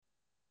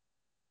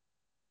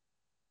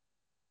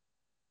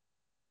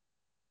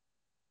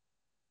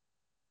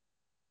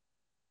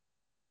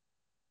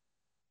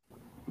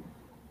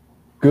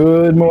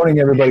Good morning,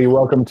 everybody.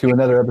 Welcome to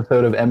another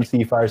episode of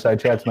MC Fireside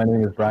Chats. My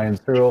name is Brian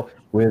Searle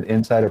with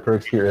Insider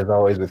Perks here, as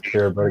always, with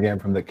Kara Bergam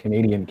from the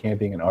Canadian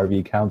Camping and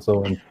RV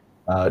Council. And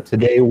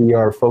today we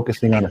are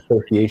focusing on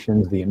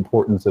associations, the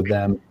importance of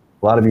them.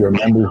 A lot of you are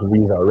members of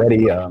these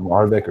already,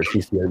 ARVIC or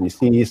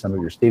CCRVC. Some of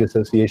your state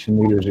association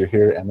leaders are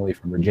here, Emily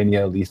from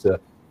Virginia,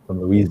 Lisa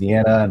from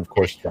Louisiana, and of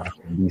course, Josh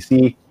from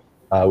BC. We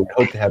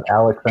hope to have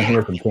Alex on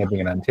here from Camping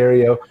in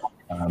Ontario.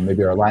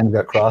 Maybe our lines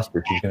got crossed,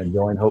 or she's going to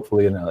join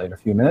hopefully in a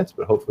few minutes,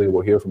 but hopefully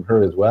we'll hear from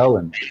her as well.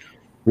 And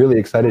really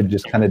excited to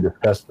just kind of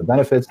discuss the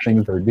benefits,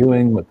 things they're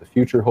doing, what the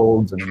future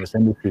holds. I mean, this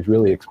industry is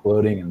really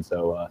exploding. And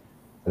so I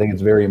think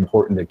it's very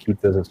important to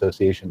keep those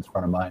associations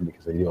front of mind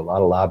because they do a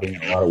lot of lobbying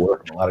and a lot of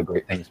work and a lot of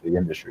great things for the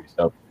industry.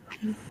 So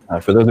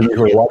for those of you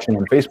who are watching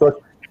on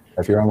Facebook,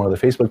 if you're on one of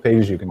the Facebook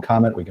pages, you can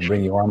comment. We can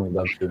bring you on. We'd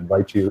love to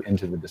invite you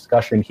into the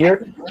discussion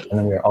here. And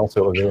then we are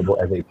also available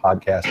as a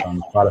podcast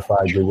on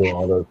Spotify, Google,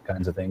 all those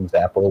kinds of things,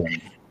 Apple,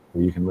 and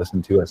where you can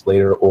listen to us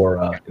later.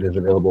 Or it is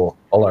available.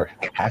 All our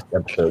past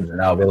episodes are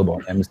now available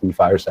on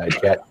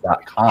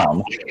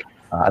mcfiresidechat.com.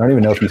 I don't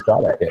even know if you saw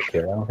that yet,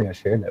 Kara. I don't think I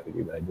shared that with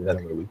you, but I did that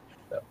over the week.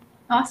 So.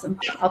 Awesome.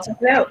 I'll check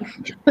it out.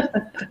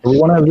 We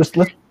want to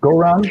let's go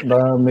around.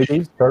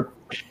 Maybe start.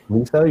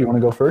 Lisa, you want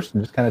to go first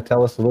and just kind of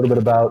tell us a little bit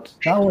about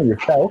not only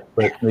yourself,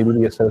 but maybe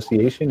the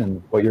association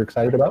and what you're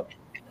excited about?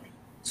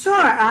 Sure.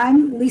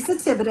 I'm Lisa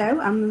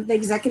Thibodeau. I'm the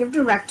executive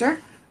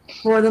director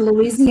for the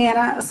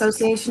Louisiana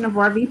Association of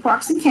RV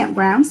Parks and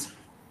Campgrounds,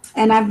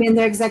 and I've been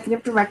their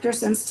executive director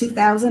since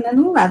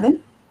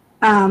 2011.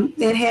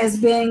 It has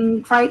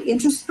been quite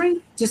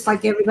interesting, just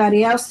like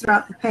everybody else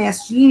throughout the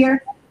past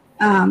year.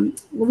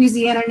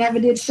 Louisiana never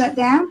did shut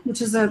down,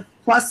 which is a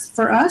plus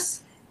for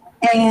us.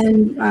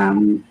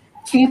 And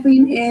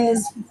camping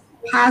is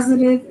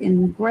positive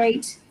and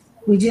great.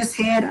 We just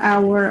had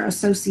our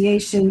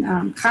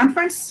association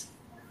conference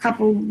a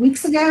couple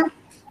weeks ago,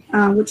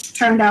 which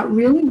turned out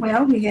really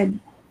well. We had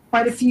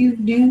quite a few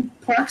new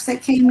parks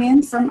that came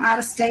in from out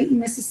of state in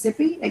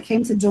Mississippi that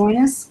came to join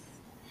us.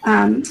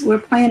 We're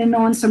planning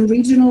on some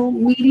regional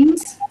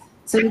meetings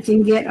so we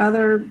can get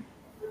other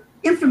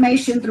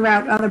information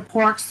throughout other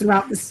parks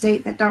throughout the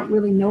state that don't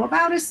really know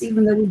about us,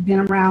 even though we've been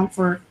around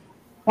for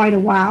quite a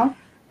while.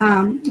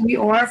 We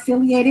are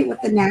affiliated with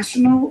the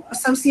National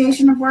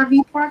Association of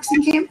RV Parks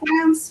and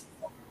Campgrounds.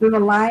 We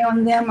rely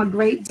on them a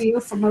great deal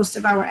for most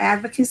of our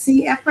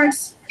advocacy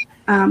efforts.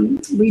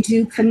 We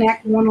do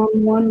connect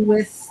one-on-one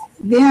with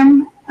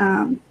them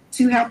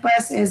to help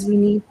us as we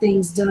need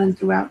things done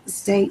throughout the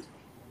state.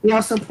 We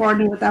also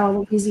partner with our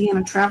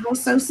Louisiana Travel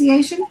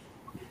Association,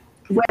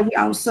 where we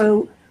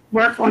also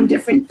work on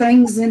different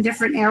things in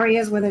different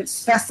areas, whether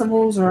it's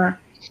festivals or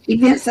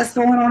events that's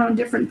going on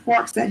different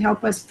parks that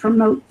help us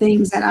promote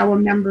things that our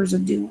members are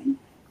doing.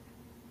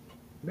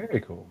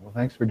 Very cool. Well,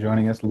 thanks for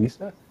joining us,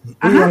 Lisa. Who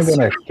do you want to go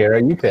next,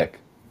 Kara? You pick.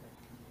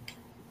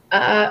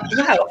 Wow.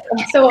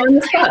 So on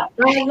the spot.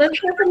 Let's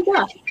hear from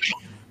Josh.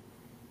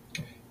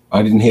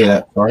 I didn't hear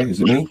that. Sorry,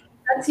 is it me?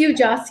 That's you,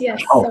 Josh,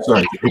 yes. Oh,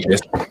 sorry.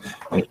 Yes.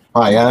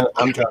 Hi,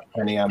 I'm Josh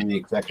Penny. I'm the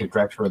executive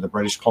director of the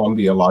British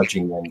Columbia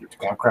Lodging and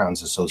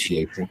Campgrounds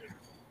Association.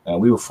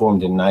 We were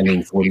formed in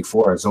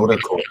 1944 as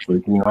Autocorp.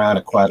 We've been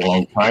around quite a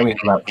long time. We have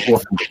about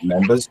 400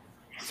 members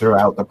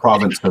throughout the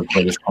province of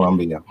British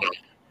Columbia.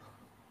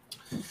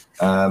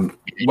 Well,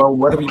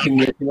 what have we been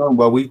working on?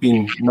 Well, we've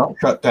been not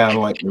shut down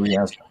like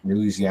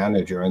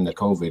Louisiana during the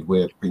COVID.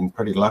 We've been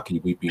pretty lucky.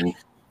 We've been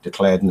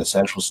declared an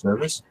essential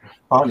service,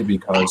 partly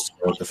because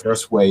the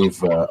first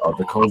wave of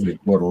the COVID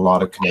brought a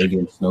lot of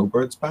Canadian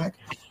snowbirds back,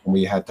 and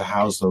we had to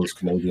house those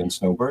Canadian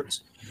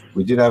snowbirds.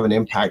 We did have an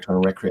impact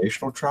on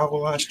recreational travel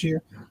last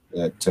year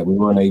that we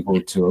weren't able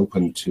to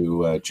open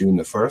to June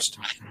the 1st.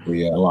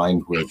 We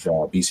aligned with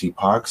BC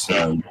Parks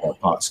and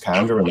Parks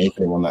Canada and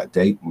opening on that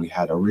date. And we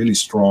had a really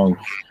strong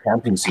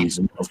camping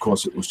season. Of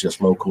course, it was just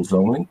locals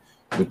only,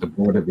 with the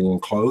border being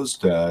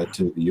closed to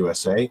the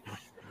USA.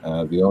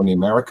 The only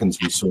Americans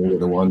we saw were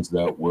the ones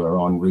that were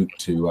en route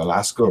to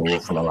Alaska or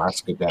from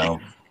Alaska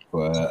down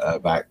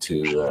back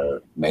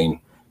to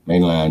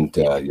mainland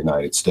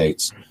United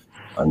States.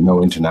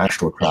 No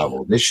international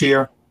travel this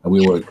year.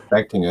 We were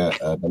expecting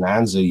a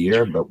bonanza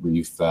year, but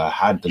we've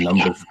had the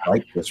numbers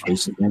spike just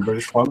recently in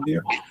British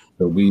Columbia.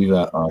 So we've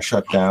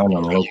shut down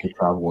on local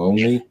travel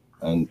only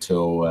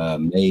until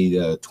May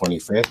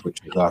 25th,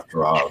 which is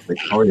after our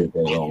Victoria Day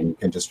long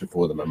weekend, just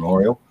before the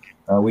Memorial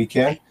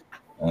weekend.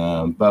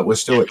 But we're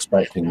still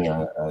expecting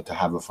to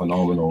have a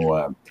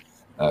phenomenal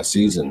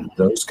season.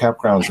 Those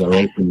campgrounds that are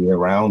open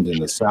year-round in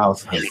the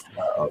south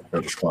of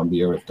British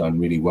Columbia have done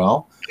really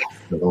well.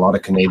 But a lot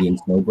of Canadian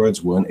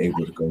snowbirds weren't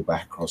able to go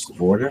back across the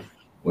border.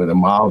 We're the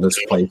mildest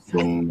place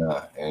in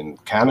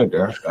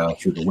Canada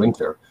through the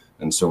winter.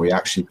 And so we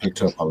actually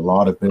picked up a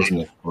lot of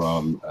business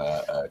from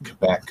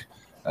Quebec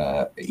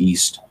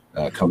east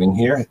coming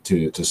here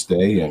to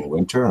stay in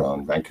winter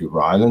on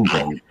Vancouver Island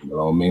and the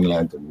Lower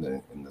Mainland and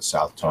in the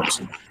South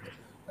Thompson.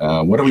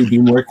 What have we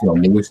been working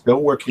on? Well, we're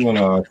still working on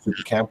our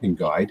super camping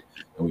guide,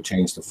 and we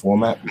changed the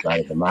format. We've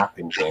added the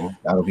mapping thing.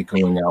 That'll be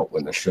going out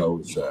when the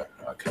shows are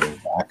coming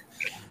back.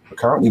 We're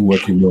currently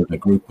working with a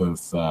group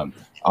of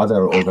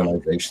other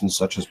organizations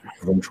such as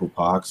Provincial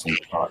Parks and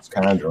Parks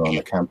Canada on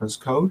the campus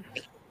code,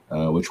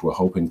 which we're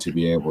hoping to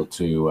be able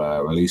to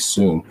release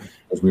soon,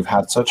 as we've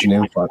had such an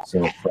influx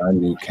of brand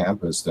new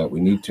campers that we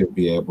need to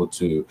be able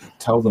to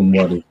tell them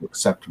what is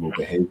acceptable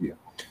behavior.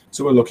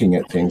 So we're looking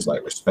at things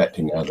like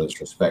respecting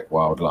others, respect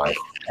wildlife,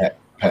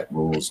 pet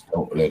rules,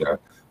 don't litter,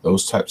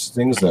 those types of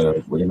things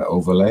that we're going to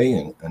overlay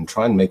and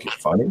try and make it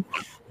funny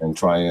and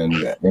try and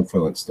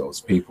influence those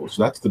people.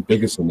 So that's the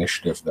biggest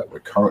initiative that we're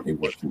currently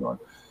working on.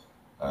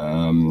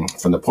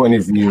 From the point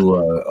of view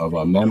of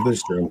our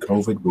members during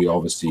COVID, we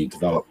obviously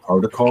developed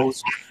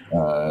protocols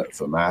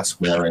for mask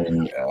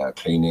wearing,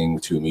 cleaning,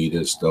 2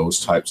 meters,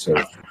 those types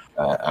of,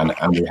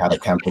 and we had a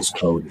campus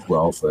code as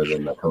well for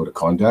them, a code of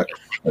conduct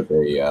that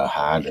they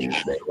had, and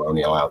they were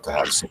only allowed to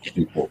have 6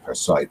 people per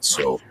site.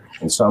 So,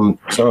 and some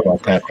of our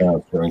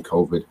campgrounds during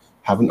COVID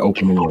haven't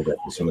opened any of their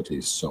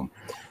facilities. So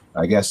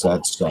I guess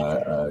that's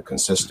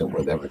consistent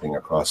with everything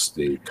across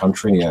the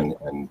country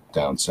and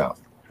down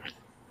south.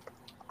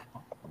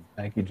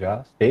 Thank you,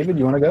 Josh. David,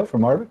 you want to go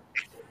from Arvik?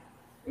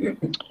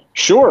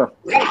 Sure.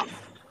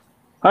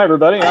 Hi,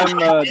 everybody.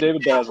 I'm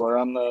David Basler.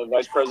 I'm the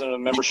Vice President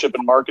of Membership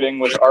and Marketing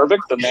with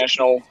Arvik, the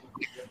national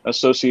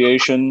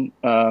association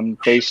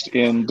based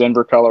in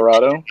Denver,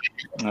 Colorado.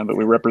 But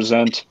we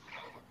represent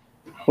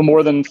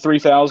more than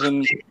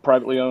 3,000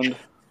 privately owned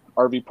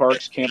RV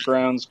parks,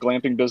 campgrounds,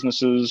 glamping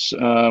businesses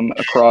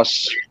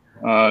across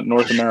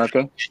North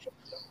America.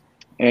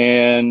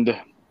 And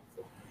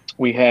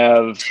we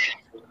have,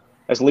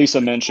 as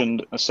Lisa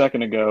mentioned a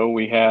second ago,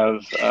 we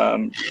have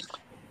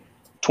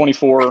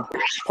 24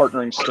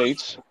 partnering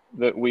states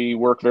that we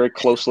work very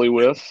closely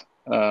with.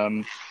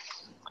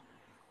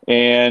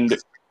 And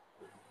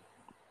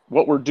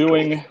what we're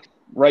doing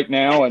right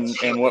now and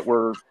what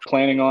we're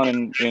planning on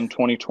in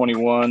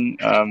 2021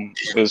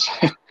 is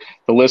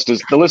the list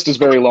is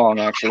very long,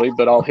 actually,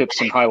 but I'll hit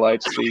some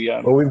highlights.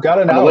 Well, we've got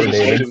an hour,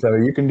 David, so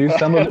you can do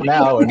some of it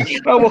now. And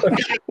well,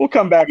 we'll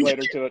come back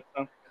later to it.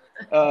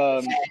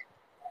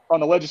 On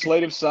the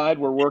legislative side,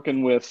 we're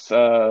working with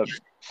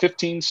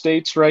 15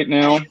 states right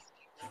now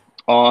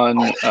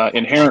on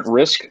inherent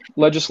risk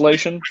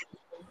legislation,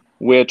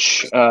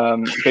 which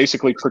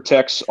basically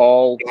protects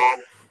all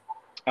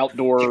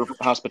outdoor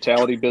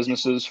hospitality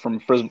businesses from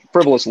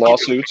frivolous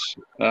lawsuits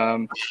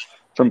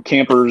from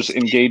campers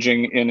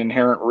engaging in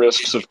inherent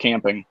risks of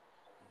camping.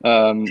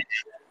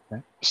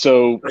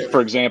 So,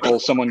 for example,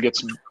 someone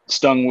gets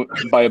stung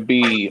by a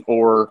bee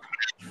or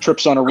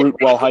trips on a route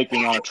while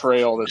hiking on a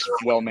trail that's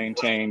well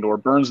maintained or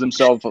burns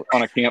themselves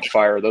on a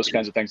campfire, those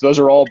kinds of things. Those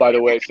are all, by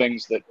the way,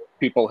 things that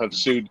people have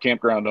sued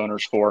campground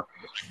owners for,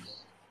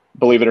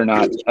 believe it or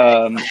not.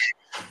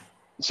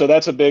 So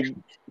that's a big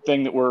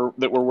thing that we're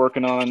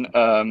working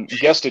on.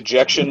 Guest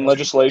ejection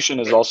legislation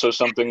is also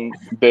something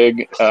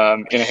big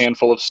in a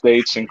handful of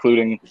states,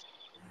 including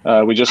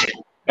we just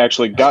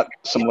actually got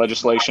some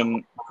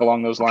legislation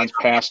along those lines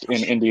passed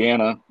in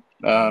Indiana.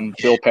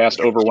 Bill passed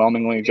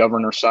overwhelmingly.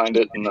 Governor signed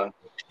it, and the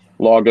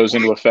law goes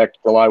into effect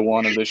July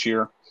 1 of this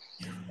year.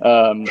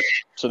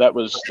 So that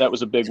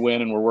was a big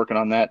win, and we're working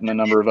on that in a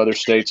number of other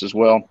states as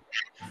well.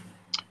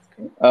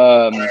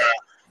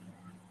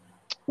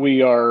 We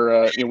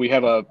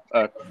have a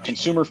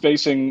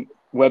consumer-facing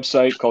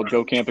website called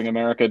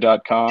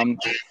GoCampingAmerica.com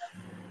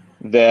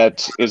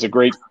that is a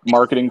great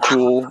marketing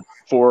tool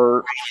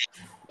for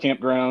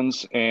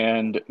campgrounds,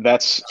 and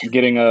that's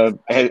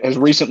has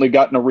recently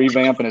gotten a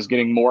revamp and is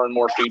getting more and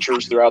more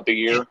features throughout the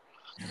year,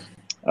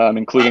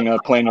 including a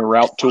plan your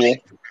route tool.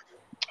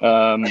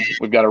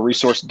 We've got a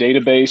resource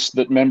database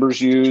that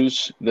members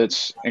use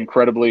that's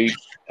incredibly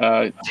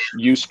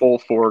useful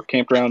for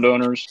campground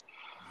owners.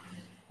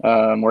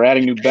 We're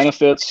adding new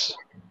benefits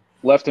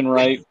left and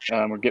right.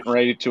 We're getting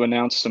ready to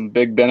announce some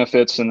big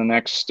benefits in the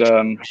next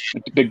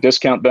big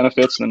discount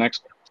benefits in the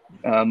next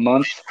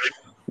month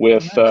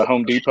with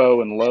Home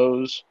Depot and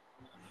Lowe's.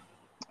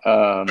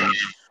 Will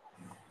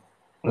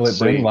it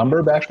bring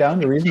lumber back down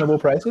to reasonable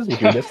prices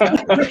with your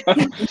discount?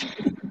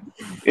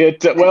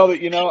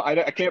 Well,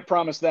 I can't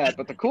promise that,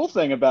 but the cool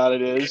thing about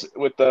it is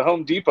with the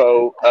Home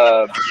Depot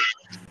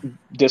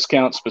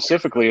discount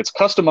specifically, it's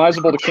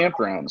customizable to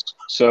campgrounds.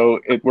 So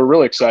we're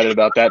really excited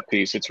about that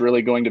piece. It's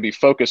really going to be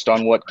focused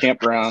on what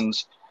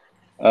campgrounds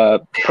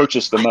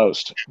purchase the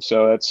most.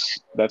 So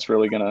that's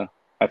really going to,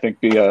 I think,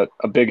 be a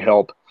big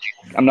help.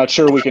 I'm not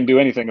sure we can do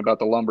anything about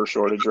the lumber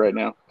shortage right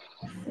now.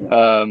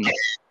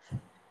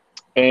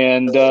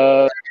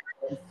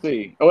 Let's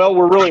see. Well,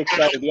 we're really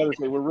excited. The other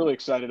thing, we're really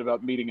excited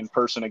about meeting in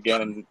person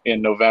again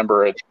in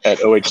November at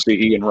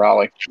OHCE in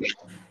Raleigh.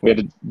 We had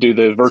to do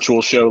the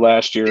virtual show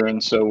last year,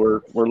 and so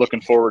we're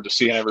looking forward to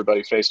seeing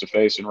everybody face to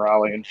face in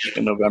Raleigh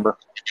in November.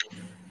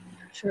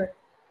 Sure.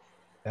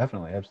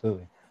 Definitely,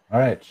 absolutely. All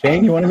right,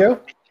 Shane, you want to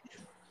go?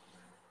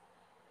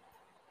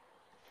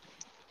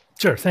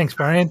 Sure. Thanks,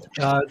 Brian.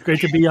 It's great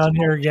to be on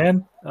here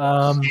again.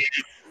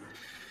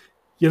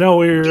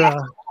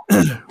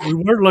 We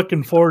were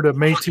looking forward to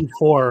May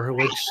 24,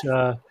 which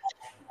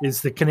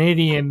is the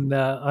Canadian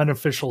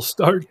unofficial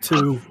start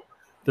to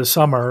the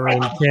summer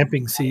and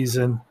camping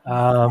season.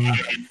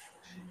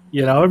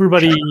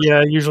 Everybody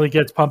usually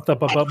gets pumped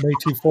up about May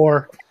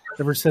 24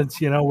 ever since,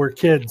 we're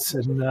kids.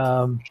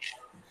 And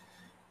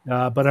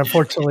but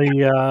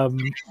unfortunately,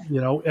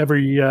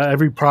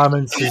 every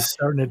province is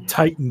starting to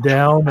tighten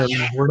down, and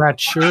we're not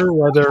sure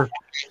whether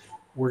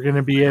we're going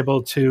to be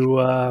able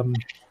to,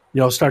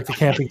 start the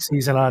camping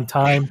season on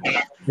time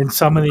in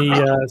some of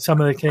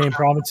the Canadian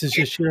provinces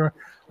this year.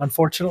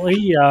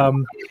 Unfortunately,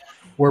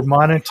 we're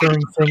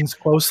monitoring things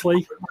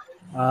closely,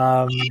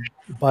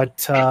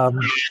 but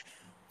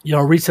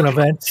recent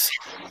events,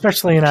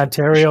 especially in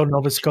Ontario,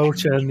 Nova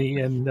Scotia, and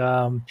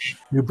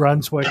New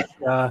Brunswick.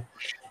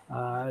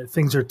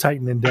 Things are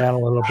tightening down a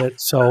little bit.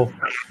 So,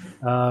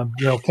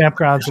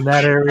 campgrounds in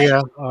that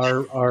area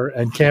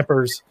and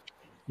campers,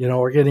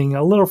 are getting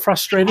a little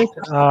frustrated,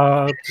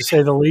 to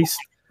say the least.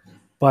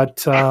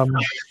 But, I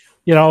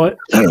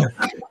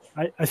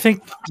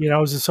think, as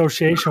an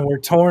association, we're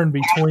torn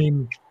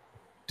between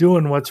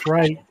doing what's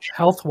right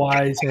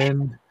health-wise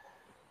and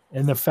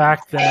the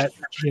fact that,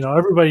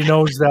 everybody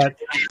knows that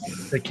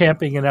the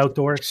camping and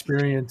outdoor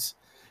experience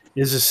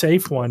is a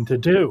safe one to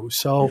do.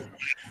 So,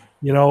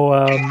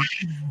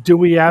 do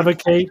we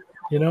advocate,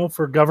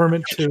 for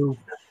government to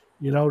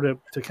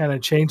kind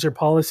of change their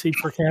policy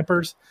for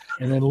campers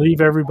and then leave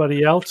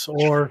everybody else?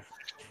 Or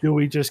do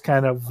we just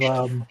kind of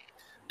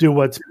do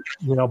what's,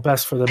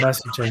 best for the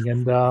messaging?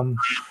 And,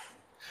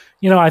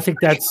 I think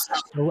that's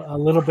a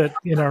little bit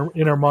in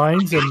our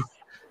minds. And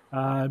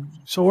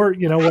so we're,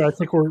 I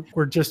think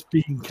we're just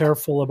being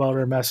careful about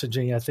our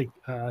messaging, I think,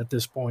 at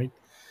this point.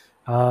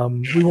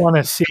 We want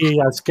to see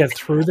us get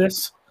through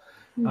this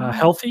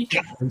healthy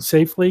and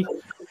safely,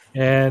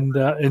 and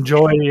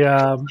enjoy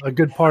a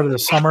good part of the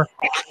summer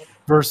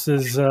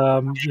versus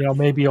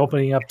maybe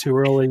opening up too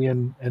early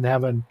and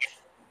having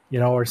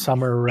our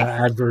summer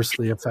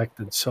adversely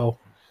affected. So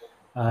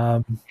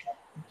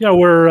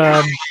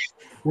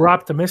we're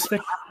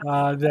optimistic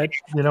that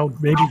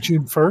maybe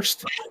June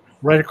 1st,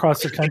 right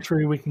across the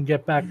country, we can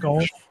get back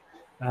going.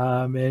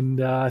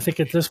 And I think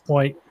at this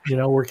point,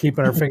 we're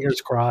keeping our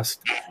fingers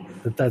crossed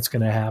that that's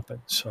going to happen.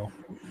 So.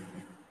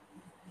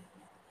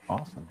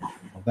 Awesome.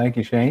 Well, thank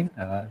you, Shane.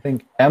 I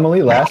think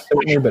Emily, last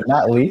certainly but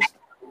not least,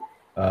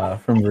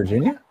 from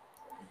Virginia.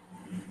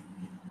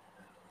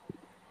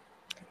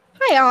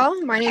 Hi,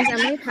 all. My name is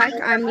Emily Peck.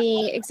 I'm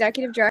the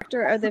Executive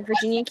Director of the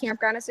Virginia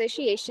Campground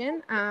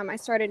Association. I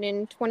started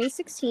in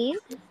 2016.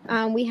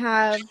 We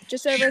have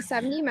just over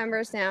 70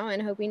 members now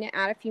and hoping to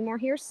add a few more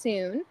here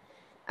soon.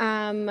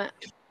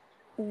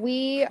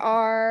 We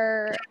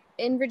are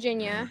in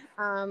Virginia.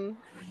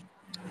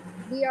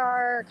 We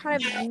are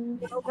kind of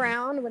middle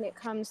ground when it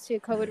comes to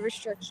COVID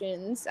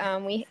restrictions.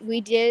 We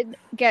did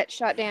get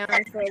shut down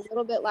for a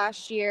little bit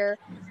last year,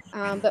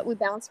 but we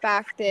bounced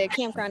back. The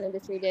campground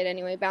industry did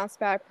anyway, bounced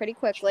back pretty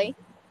quickly.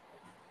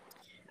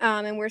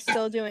 And we're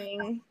still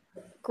doing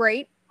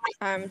great,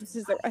 just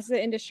as the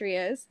industry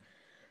is.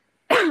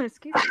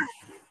 Excuse me.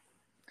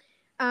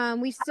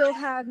 We still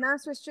have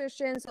mask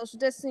restrictions, social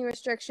distancing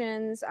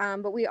restrictions,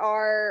 but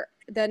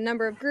the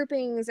number of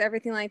groupings,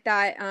 everything like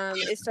that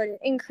is starting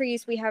to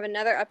increase. We have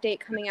another update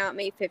coming out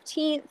May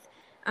 15th,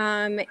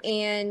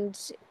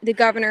 and the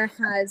governor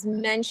has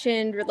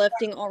mentioned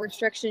lifting all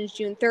restrictions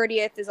June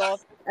 30th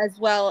as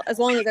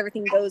long as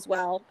everything goes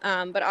well.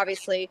 But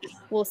obviously,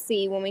 we'll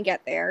see when we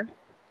get there.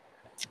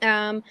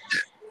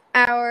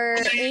 Our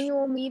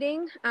annual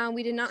meeting,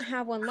 we did not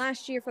have one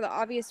last year for the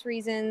obvious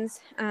reasons.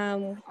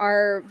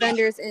 Our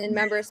vendors and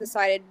members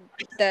decided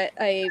that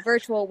a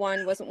virtual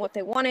one wasn't what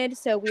they wanted,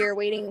 so we are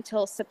waiting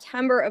until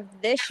September of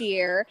this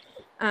year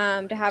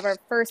to have our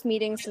first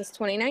meeting since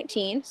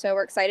 2019, so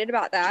we're excited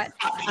about that.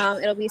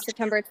 It'll be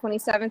September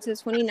 27th to the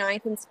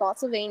 29th in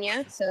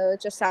Spotsylvania, so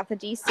just south of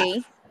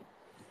DC.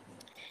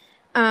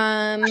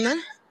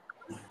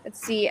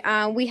 Let's see,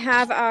 we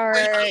have our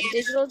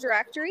digital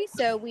directory.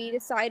 So we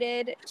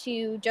decided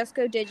to just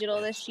go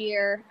digital this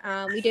year.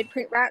 We did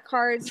print rack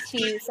cards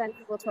to send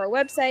people to our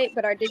website,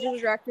 but our digital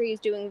directory is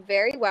doing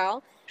very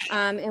well.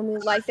 And we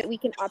like that we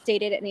can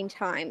update it at any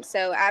time.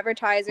 So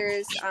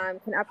advertisers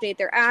can update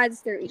their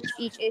ads through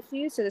each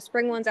issue. So the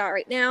spring one's out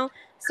right now.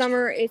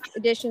 Summer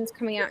edition's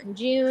coming out in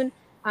June.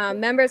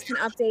 Members can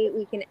update.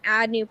 We can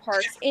add new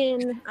parks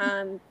in.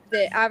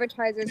 The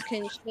advertisers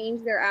can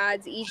change their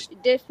ads each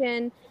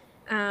edition.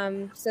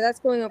 So that's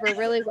going over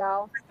really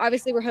well.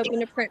 Obviously, we're hoping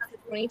to print for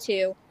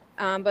 22.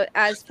 But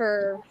as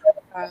for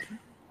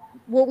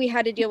what we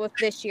had to deal with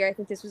this year, I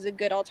think this was a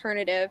good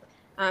alternative,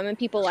 and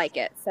people like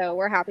it. So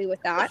we're happy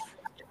with that.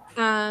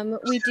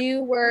 We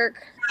do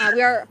work,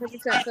 we are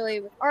 100%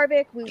 affiliated with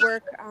ARVIC. We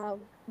work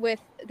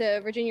with the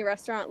Virginia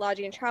Restaurant,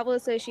 Lodging, and Travel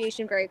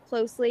Association very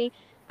closely.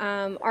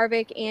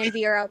 ARVIC and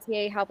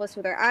VRLTA help us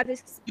with our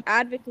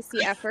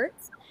advocacy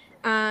efforts.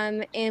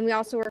 And we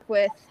also work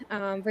with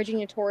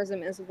Virginia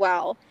Tourism as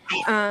well.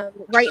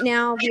 Right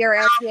now,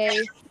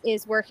 VRLTA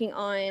is working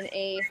on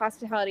a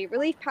hospitality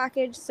relief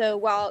package. So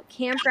while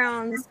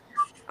campgrounds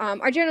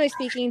are generally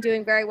speaking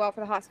doing very well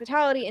for the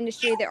hospitality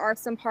industry, there are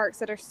some parks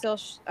that are still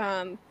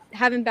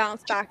haven't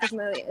bounced back as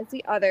much as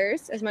the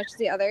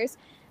others,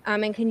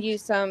 and can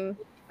use some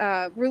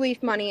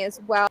relief money,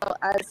 as well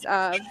as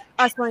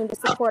us wanting to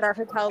support our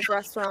hotels,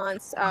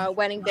 restaurants,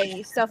 wedding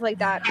venues, stuff like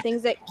that,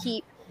 things that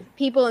keep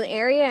people in the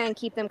area and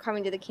keep them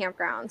coming to the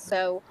campground.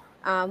 So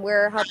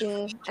we're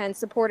helping and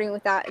supporting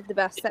with that the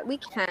best that we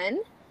can.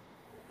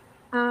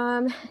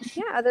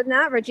 Yeah, other than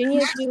that,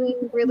 Virginia is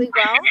doing really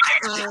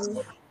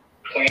well.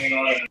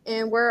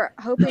 And we're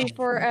hoping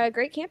for a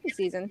great camping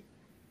season.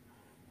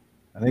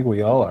 I think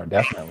we all are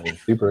definitely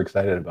super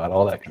excited about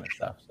all that kind of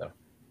stuff. So,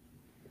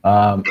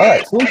 all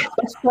right, so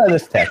let's try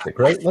this tactic,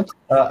 right?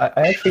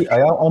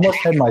 I almost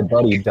had my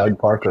buddy Doug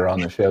Parker on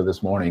the show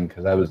this morning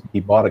because he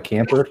bought a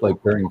camper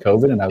like during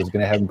COVID, and I was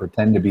going to have him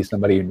pretend to be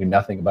somebody who knew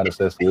nothing about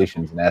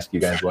associations and ask you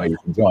guys why you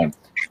can join.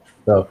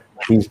 So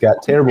he's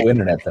got terrible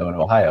internet though in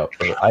Ohio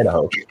or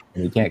Idaho,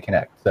 and he can't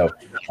connect. So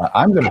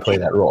I'm going to play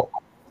that role.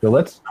 So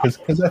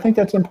because I think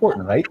that's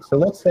important, right? So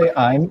let's say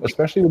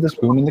especially with this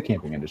boom in the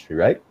camping industry,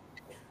 right?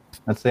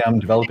 Let's say I'm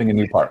developing a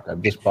new park.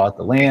 I've just bought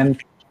the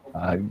land,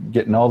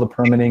 getting all the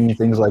permitting,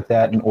 things like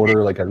that in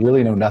order. Like I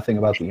really know nothing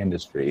about the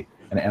industry,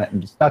 and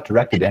it's not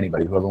directed to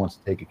anybody. Whoever wants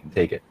to take it can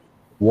take it.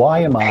 Why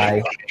am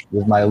I,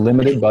 with my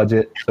limited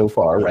budget so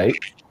far, right?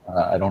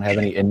 I don't have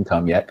any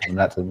income yet because I'm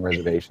not taking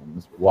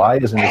reservations. Why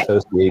is an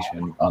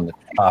association on the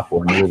top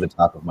or near the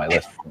top of my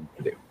list of things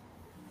to do?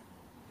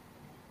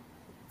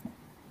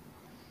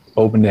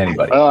 Open to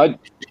anybody.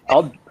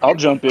 I'll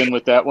jump in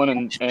with that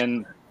one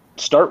and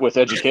start with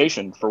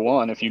education for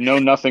one. If you know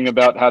nothing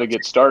about how to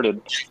get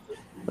started,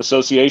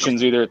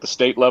 associations either at the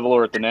state level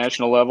or at the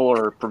national level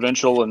or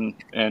provincial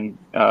and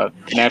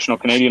national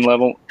Canadian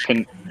level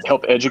can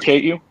help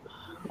educate you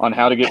on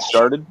how to get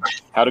started,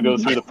 how to go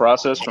through the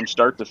process from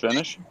start to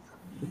finish.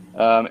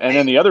 And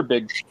then the other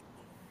big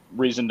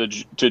reason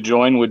to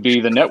join would be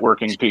the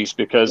networking piece,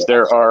 because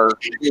there are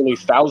really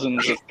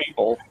thousands of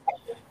people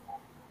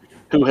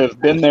who have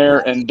been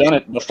there and done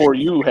it before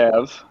you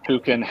have, who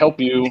can help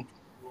you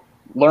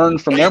learn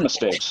from their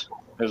mistakes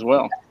as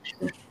well.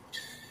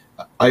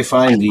 I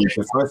find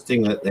the first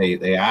thing that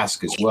they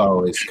ask as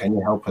well is, can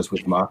you help us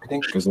with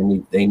marketing? Because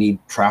they need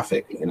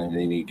traffic, they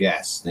need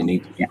guests, they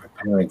need to be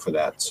preparing for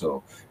that.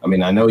 So, I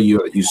mean, I know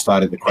you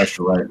started the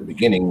question right at the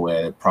beginning,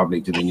 where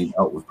probably do they need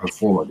help with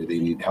performer? Do they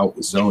need help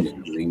with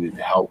zoning? Do they need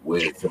help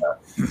with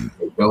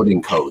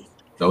building code?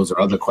 Those are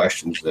other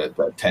questions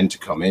that tend to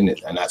come in,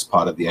 and that's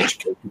part of the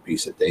education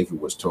piece that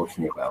David was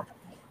talking about.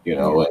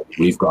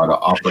 We've got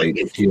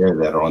operators here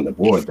that are on the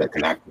board that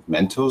can act as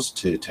mentors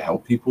to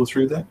help people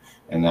through that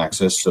and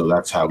access. So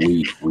that's how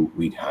we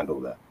handle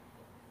that.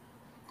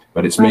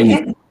 But it's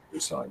mainly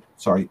side.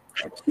 Sorry.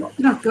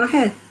 No, go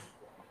ahead.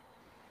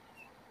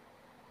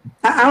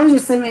 I was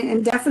just saying,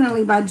 and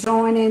definitely by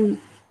joining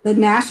the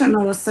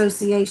National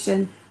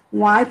Association,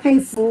 why pay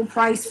full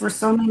price for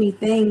so many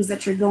things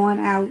that you're going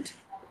out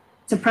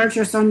to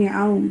purchase on your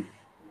own?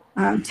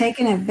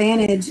 Taking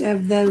advantage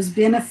of those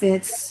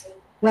benefits,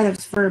 whether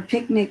it's for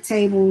picnic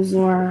tables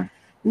or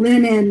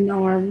linen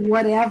or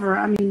whatever.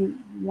 I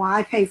mean,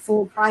 why pay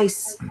full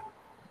price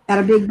at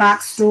a big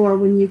box store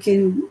when you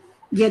can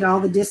get all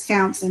the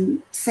discounts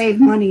and save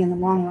money in the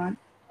long run?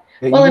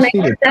 Yeah, you just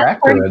need a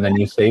tractor and then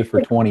you save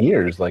for 20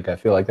 years. Like, I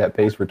feel like that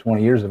pays for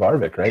 20 years of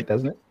Arvik, right?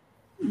 Doesn't it?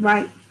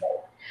 Right.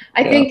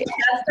 I think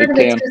that's part of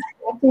it, just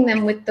connecting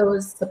them with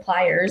those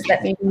suppliers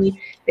that maybe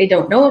they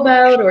don't know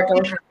about or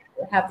don't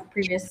have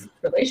previous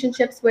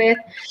relationships with.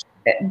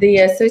 The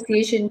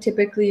association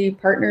typically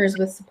partners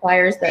with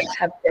suppliers that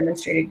have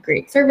demonstrated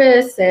great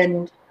service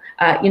and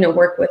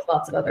work with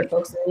lots of other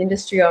folks in the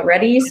industry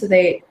already. So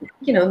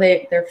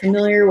they're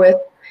familiar with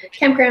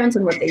campgrounds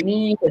and what they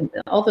need, and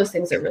all those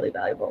things are really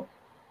valuable.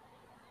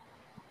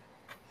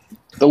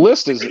 The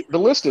list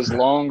is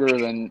longer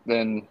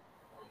than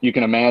you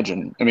can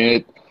imagine. I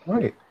mean,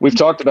 we've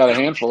talked about a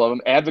handful of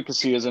them.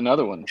 Advocacy is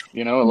another one.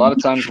 A lot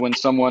of times when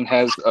someone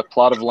has a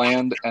plot of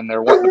land and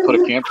they're wanting to put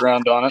a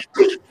campground on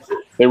it,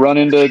 they run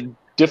into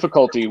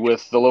difficulty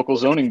with the local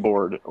zoning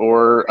board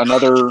or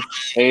another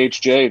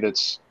AHJ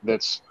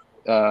that's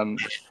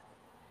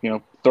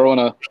throwing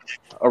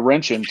a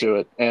wrench into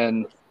it.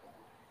 And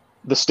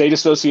the state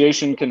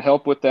association can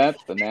help with that.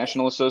 The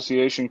national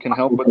association can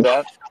help with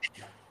that.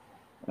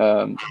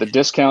 The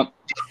discount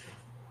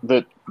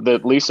that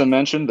Lisa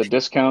mentioned, the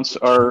discounts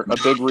are a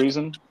big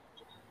reason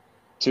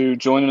to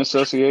join an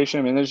association.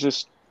 I mean,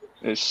 there's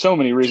so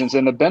many reasons,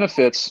 and the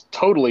benefits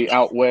totally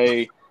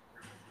outweigh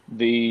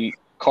the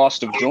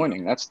cost of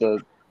joining. That's the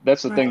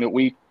thing that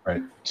we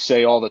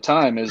say all the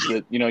time, is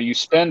that you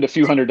spend a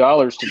few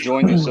 $100s to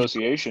join the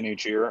association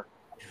each year,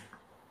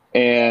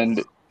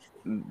 and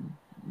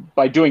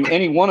by doing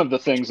any one of the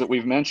things that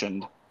we've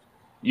mentioned,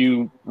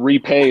 you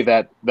repay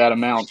that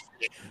amount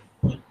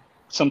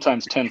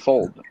sometimes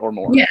tenfold or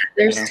more. Yeah,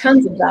 there's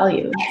tons of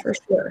value for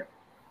sure.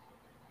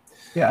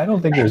 Yeah, I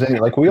don't think there's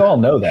any, we all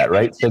know that,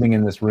 right? Sitting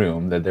in this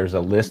room, that there's a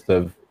list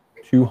of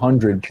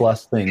 200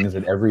 plus things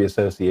at every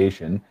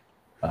association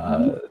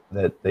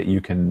that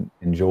you can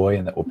enjoy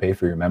and that will pay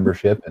for your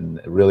membership and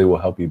it really will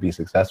help you be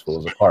successful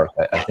as a park.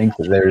 I think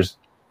that there's,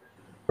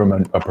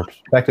 from a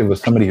perspective of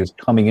somebody who's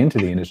coming into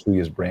the industry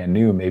is brand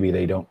new, maybe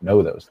they don't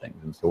know those things.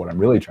 And so what I'm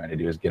really trying to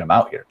do is get them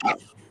out here.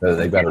 So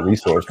they've got a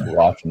resource to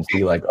watch and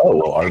see like, oh,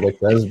 well, RVIC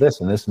does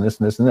this and this and this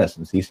and this and this,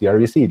 and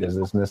CCRVC does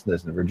this and this and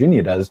this, and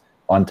Virginia does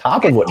on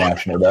top of what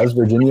National does,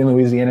 Virginia and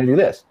Louisiana do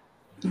this.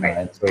 Right.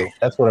 And so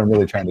that's what I'm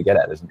really trying to get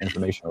at, is an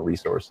informational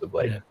resource of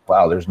like,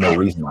 wow, there's no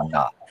reason I'm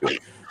not doing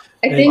it.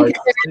 I think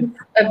there's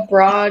a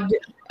broad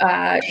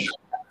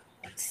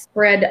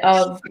spread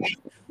of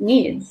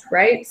needs,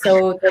 right?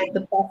 So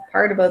the best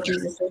part about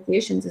these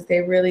associations is they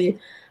really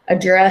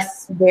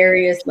address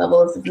various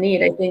levels of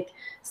need. I think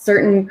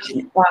certain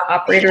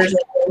operators are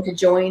going to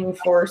join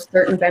for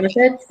certain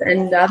benefits,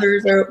 and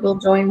others will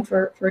join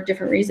for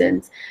different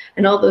reasons.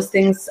 And all those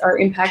things are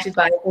impacted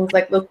by things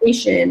like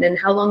location and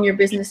how long your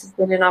business has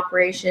been in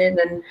operation,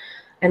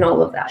 and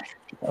all of that.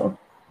 So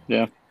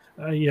yeah.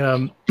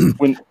 I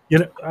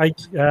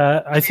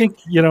think,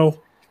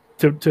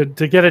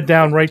 to get it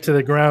down right to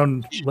the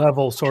ground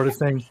level sort of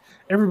thing,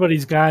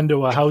 everybody's gone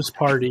to a house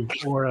party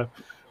or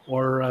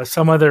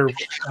some other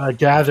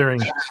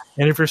gathering.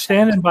 And if you're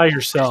standing by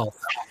yourself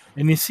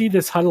and you see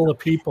this huddle of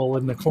people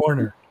in the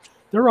corner,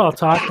 they're all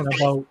talking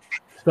about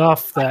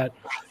stuff that,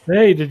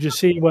 hey, did you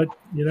see what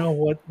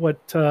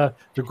the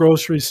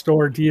grocery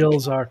store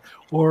deals are?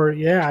 Or,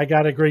 yeah, I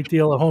got a great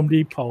deal at Home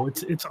Depot.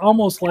 It's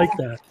almost like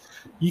that.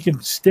 You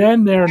can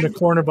stand there in the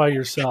corner by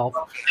yourself,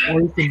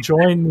 or you can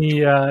join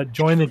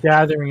the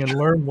gathering and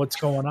learn what's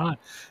going on.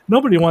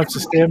 Nobody wants to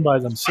stand by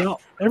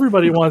themselves.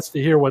 Everybody wants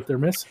to hear what they're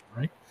missing,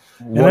 right?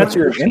 What's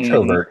your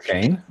introvert,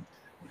 Shane?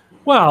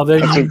 Well,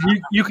 then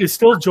you can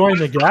still join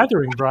the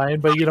gathering,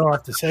 Brian, but you don't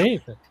have to say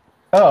anything.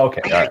 Oh,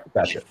 okay. All right.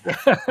 Gotcha.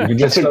 You can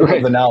just soak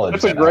up the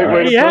knowledge. That's a great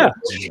way to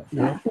put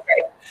it.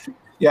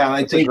 Yeah,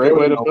 I think a great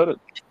way to put it.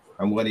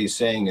 And what he's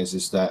saying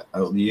is that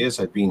the years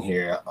I've been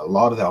here, a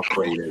lot of the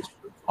operators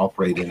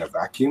operate in a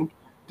vacuum.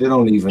 They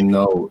don't even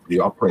know the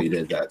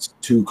operator that's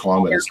 2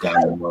 kilometers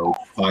down the road,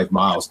 5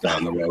 miles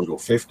down the road, or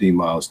 50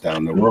 miles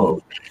down the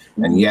road.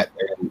 And yet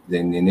they're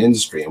in an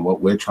industry, and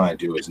what we're trying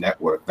to do is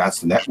network.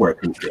 That's the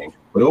networking thing.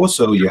 But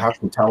also you have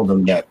to tell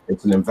them that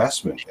it's an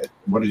investment.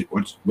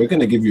 We're going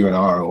to give you an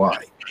ROI,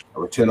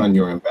 a return on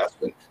your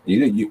investment.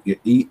 You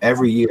eat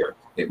every year.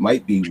 It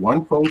might be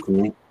one phone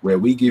call where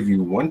we give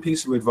you one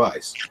piece of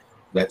advice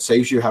that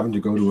saves you having to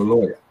go to a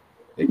lawyer.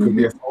 It could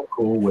be a phone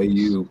call where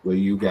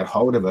you get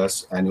hold of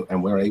us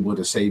and we're able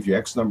to save you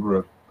X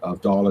number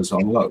of dollars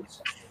on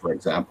loads, for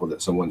example,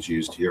 that someone's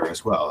used here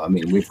as well. I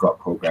mean, we've got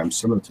programs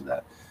similar to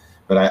that.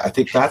 But I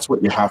think that's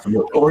what you have to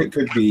do. Or it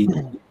could be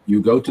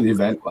you go to the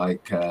event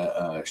like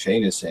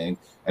Shane is saying,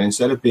 and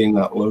instead of being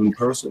that lone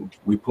person,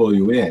 we pull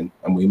you in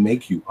and we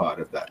make you part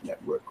of that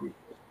network group.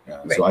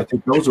 Right. So I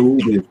think those are all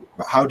the,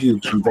 how do you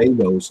convey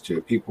those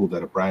to people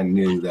that are brand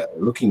new, that are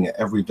looking at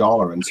every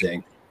dollar and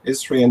saying,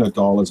 is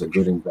 $300 a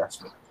good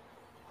investment?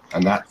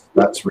 And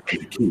that's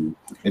really the key.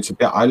 It's a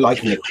bit, I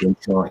liken it to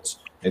insurance.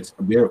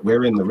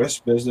 We're in the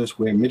risk business.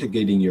 We're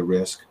mitigating your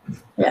risk,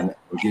 and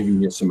we're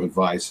giving you some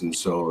advice. And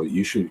so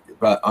you should.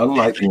 But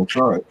unlike the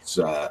insurance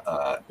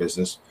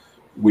business,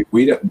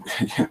 we don't.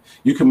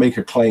 You can make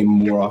a claim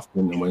more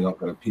often, and we're not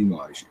going to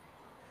penalize you.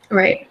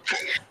 Right.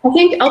 I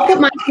think I'll put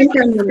my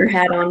campground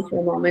hat on for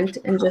a moment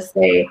and just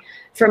say,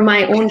 from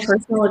my own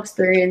personal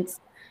experience,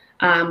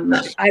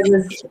 I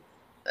was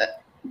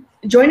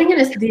joining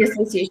the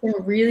association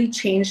really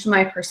changed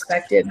my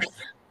perspective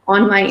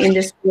on my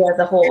industry as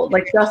a whole.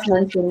 Like Gus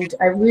mentioned,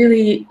 I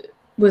really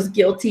was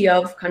guilty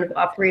of kind of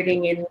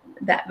operating in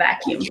that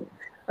vacuum,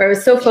 where I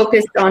was so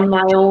focused on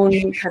my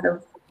own kind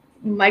of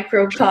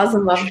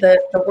microcosm of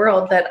the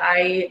world that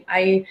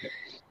I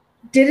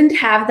didn't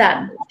have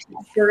that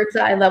bird's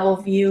eye level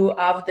view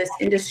of this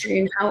industry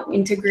and how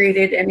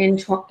integrated and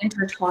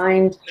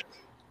intertwined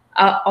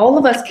all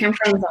of us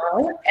campgrounds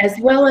are, as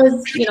well as,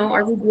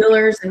 RV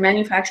dealers and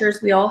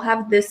manufacturers. We all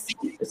have this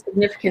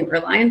significant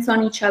reliance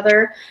on each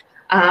other.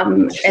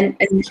 And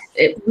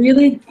it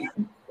really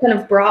kind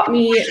of brought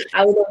me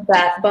out of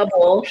that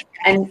bubble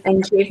and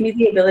gave me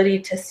the ability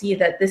to see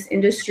that this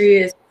industry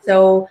is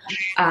so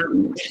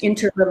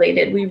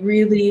interrelated. We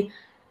really,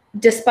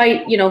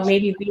 despite,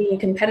 maybe being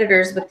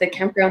competitors with the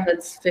campground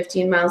that's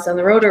 15 miles down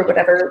the road or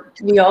whatever,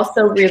 we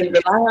also really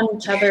rely on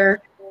each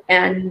other.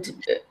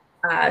 And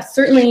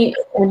certainly,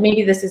 and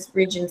maybe this is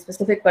region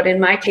specific, but in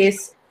my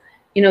case,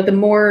 the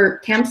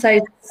more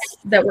campsites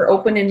that were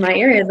open in my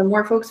area, the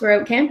more folks were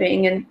out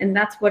camping, and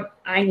that's what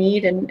I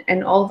need,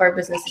 and all of our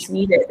businesses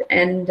needed.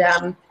 And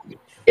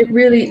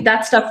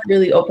that stuff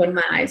really opened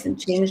my eyes and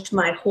changed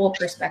my whole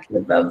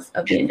perspective of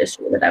the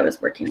industry that I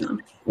was working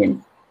on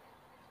in.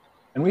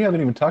 And we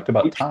haven't even talked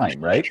about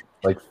time, right?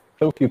 Like,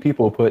 so few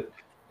people put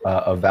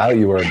a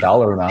value or a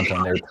dollar amount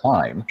on their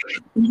time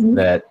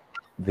that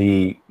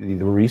the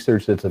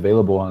research that's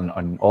available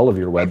on all of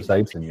your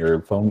websites and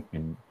your phone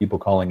and people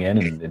calling in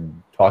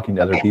and talking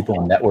to other people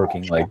and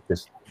networking, like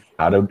this,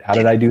 how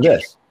did I do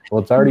this? Well,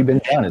 it's already been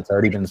done. It's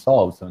already been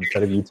solved. So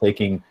instead of you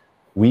taking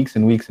weeks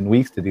and weeks and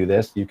weeks to do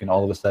this, you can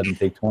all of a sudden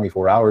take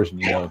 24 hours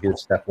and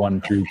here's step 1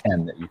 through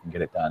 10 that you can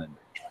get it done. And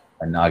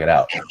and knock it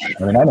out.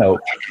 I mean, I know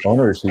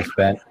owners who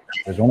spent,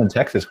 there's one in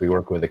Texas we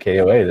work with, a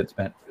KOA, that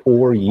spent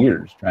 4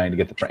 years trying to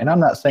get the, and I'm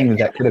not saying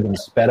that could have been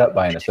sped up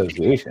by an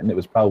association. It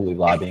was probably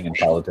lobbying and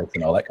politics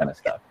and all that kind of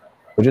stuff.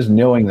 But just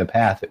knowing the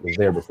path that was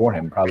there before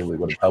him probably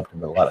would have helped him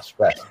with a lot of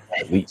stress,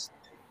 at least.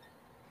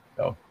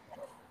 So,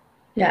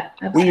 yeah,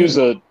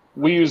 absolutely.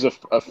 We use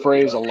a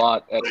phrase a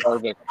lot at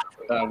Arvik.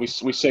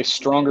 We say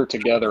stronger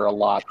together a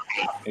lot.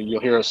 And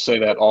you'll hear us say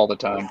that all the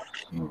time.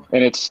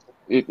 And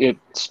it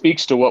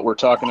speaks to what we're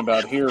talking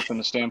about here from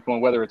the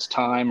standpoint, whether it's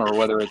time or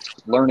whether it's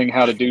learning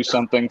how to do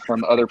something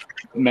from other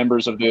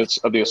members of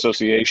the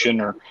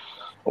association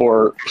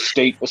or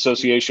state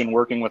association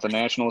working with a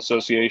national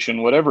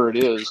association, whatever it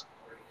is.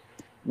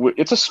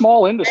 It's a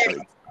small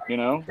industry, you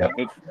know. Yep.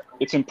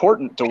 It's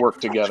important to work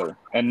together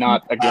and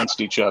not against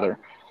each other.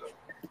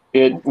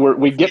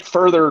 We get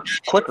further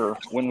quicker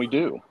when we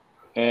do,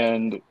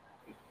 and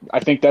I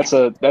think that's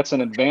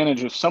an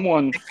advantage. If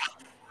someone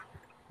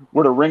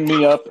were to ring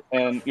me up,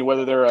 and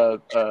whether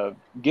they're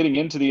getting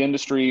into the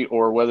industry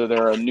or whether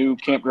they're a new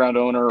campground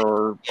owner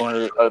or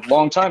a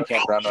long-time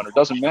campground owner,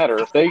 doesn't matter.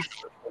 If they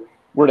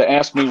were to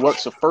ask me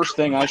what's the first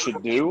thing I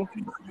should do,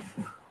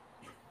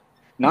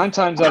 9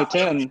 times out of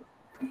 10,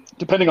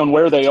 depending on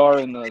where they are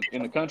in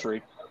the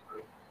country,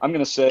 I'm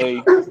going to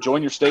say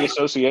join your state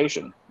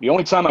association. The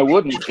only time I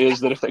wouldn't is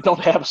that if they don't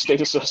have a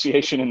state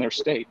association in their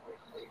state,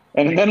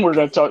 and then we're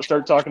going to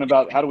start talking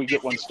about how do we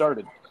get one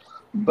started.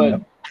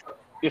 But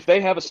if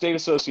they have a state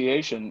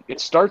association,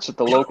 it starts at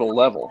the local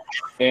level.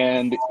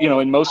 And,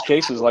 in most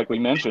cases, like we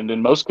mentioned,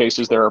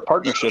 there are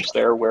partnerships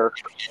there where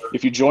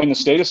if you join the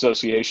state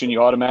association,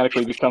 you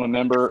automatically become a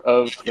member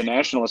of the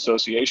national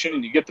association,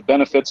 and you get the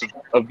benefits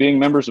of being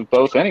members of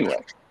both anyway.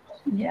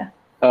 Yeah.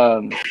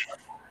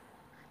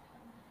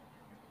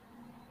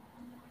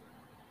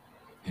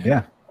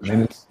 Yeah. I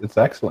mean, it's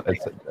excellent.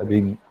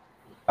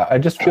 I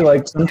just feel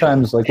like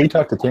sometimes, like, we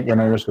talk to campground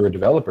owners who are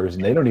developers,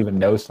 and they don't even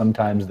know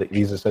sometimes that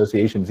these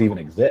associations even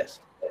exist.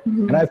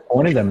 Mm-hmm. And I've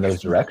pointed them in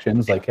those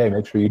directions, like, hey,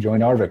 make sure you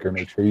join Arvik, or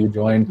make sure you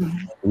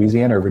join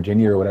Louisiana or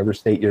Virginia or whatever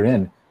state you're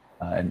in.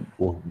 And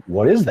well,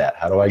 what is that?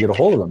 How do I get a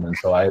hold of them? And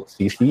so I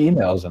CC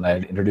emails, and I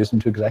introduce them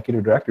to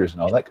executive directors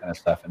and all that kind of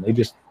stuff. And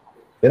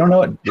they don't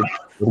know it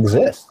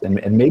exists.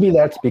 And maybe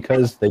that's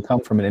because they come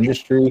from an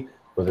industry,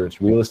 whether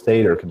it's real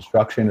estate or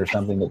construction or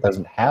something, that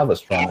doesn't have a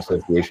strong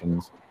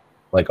associations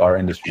like our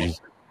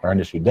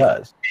industry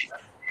does.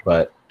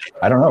 But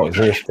I don't know, is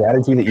there a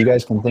strategy that you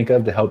guys can think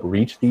of to help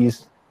reach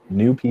these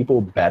new people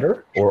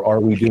better, or are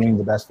we doing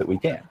the best that we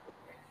can?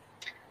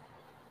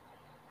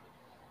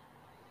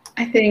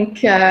 I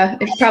think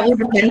it probably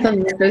depends on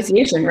the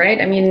association,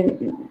 right? I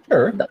mean,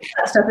 sure, that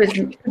stuff is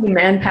pretty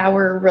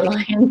manpower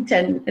reliant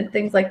and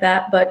things like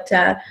that. But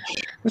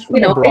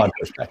from a broad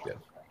perspective.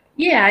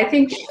 Yeah, I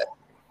think,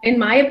 in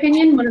my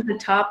opinion, one of the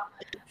top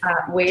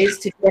ways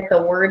to get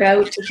the word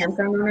out to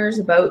campground owners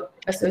about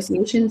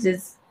associations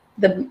is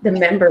the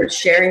members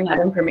sharing that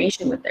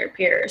information with their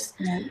peers.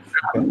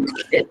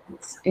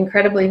 It's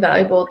incredibly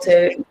valuable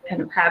to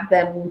kind of have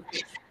them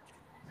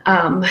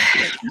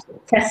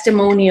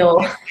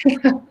testimonial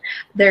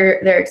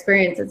their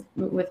experiences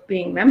with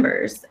being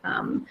members,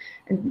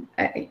 and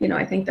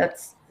I think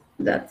that's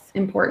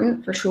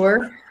important for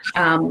sure.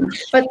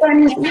 But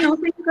then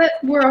things that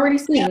we're already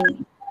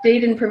seeing,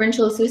 state and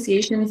provincial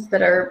associations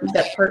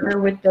that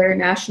partner with their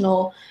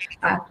national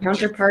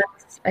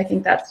counterparts. I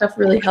think that stuff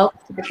really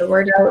helps to get the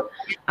word out.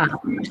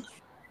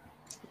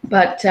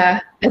 But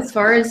as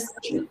far as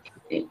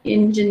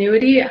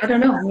ingenuity, I don't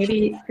know.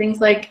 Maybe things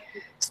like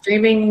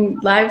streaming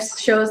live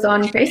shows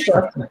on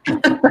Facebook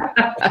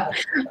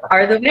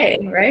are the way,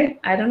 right?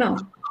 I don't know.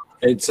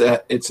 It's an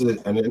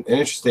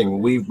interesting.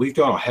 We've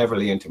gone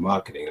heavily into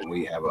marketing, and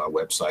we have our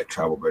website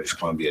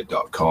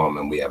travelbritishcolumbia.com,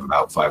 and we have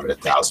about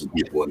 500,000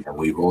 people. And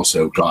we've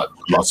also got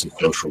lots of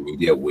social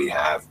media. We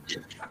have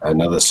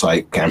another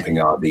site,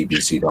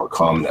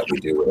 campingrvbc.com, that we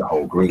do with a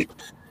whole group,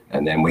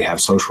 and then we have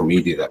social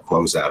media that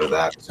flows out of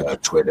that: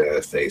 Twitter,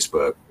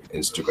 Facebook,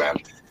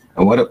 Instagram.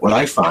 And what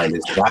I find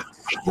is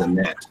that's the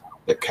net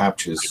that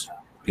captures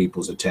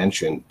people's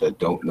attention that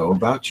don't know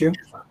about you.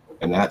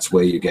 And that's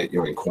where you get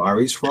your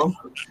inquiries from,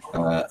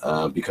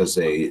 because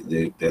they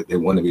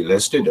want to be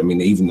listed. I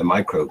mean, even the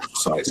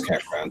micro-sized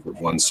campgrounds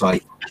with one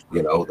site,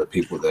 the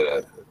people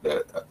that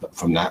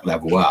from that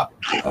level up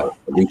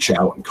reach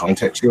out and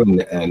contact you,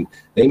 and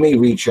they may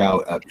reach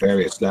out at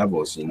various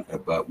levels.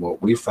 But what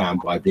we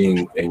found by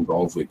being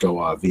involved with Go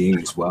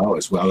RVing as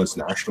well as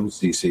Nationals,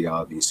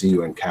 DCR,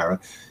 VCU, and CARA,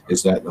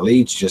 is that the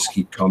leads just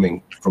keep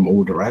coming from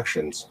all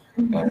directions.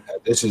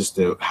 This is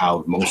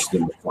how most of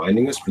them are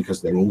finding us,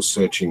 because they're all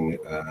searching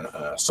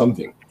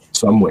something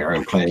somewhere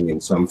and playing in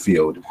some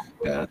field.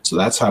 So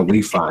that's how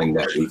we find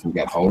that we can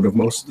get hold of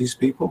most of these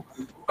people.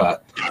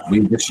 But we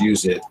just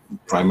use it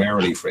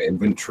primarily for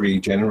inventory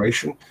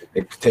generation.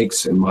 It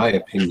takes, in my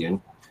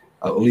opinion,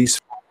 at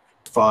least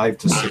 5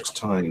 to 6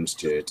 times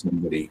to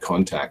somebody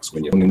contacts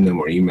when you're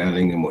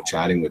emailing them or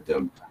chatting with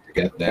them to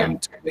get them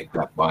to make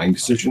that buying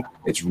decision.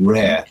 It's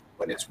rare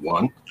when it's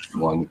one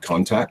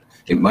contact.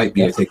 It might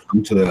be if they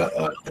come to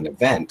an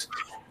event,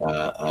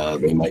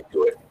 they might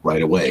do it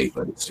right away,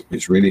 but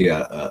it's really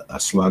a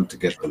slug to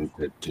get them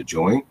to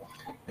join,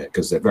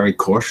 because they're very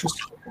cautious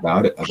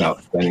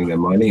about spending their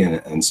money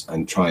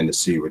and trying to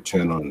see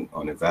return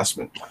on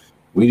investment.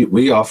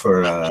 We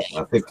offer a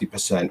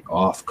 50%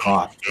 off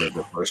cost for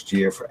the first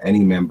year for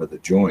any member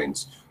that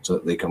joins, so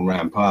that they can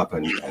ramp up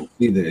and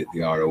see the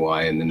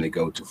ROI, and then they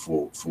go to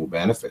full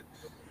benefit.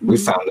 We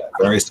found that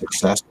very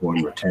successful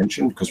in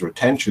retention, because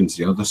retention is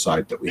the other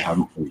side that we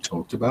haven't really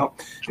talked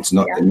about. It's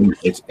not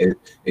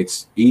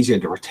it's easier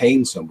to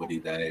retain somebody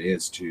than it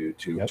is to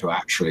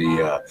actually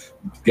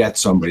get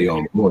somebody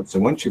on board. So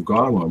once you've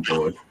got them on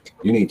board,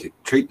 you need to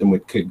treat them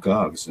with kid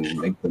gloves and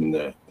make them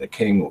the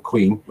king or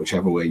queen,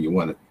 whichever way you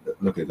want to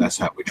look at it. That's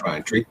how we try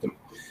and treat them,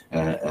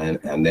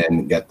 and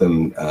then get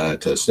them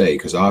to stay.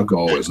 Because our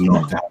goal is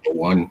not to have a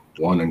one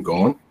and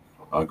gone.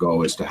 Our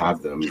goal is to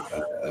have them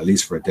at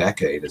least for a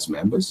decade as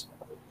members.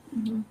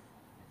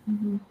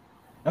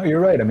 No,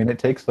 you're right. I mean, it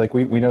takes, like,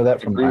 we know that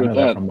from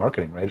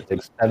marketing, right? It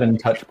takes 7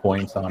 touch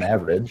points on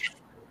average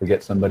to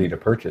get somebody to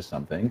purchase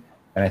something.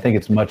 And I think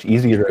it's much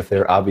easier if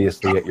they're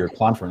obviously at your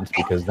conference,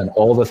 because then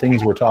all the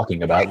things we're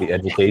talking about, the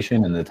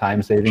education and the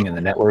time saving and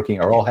the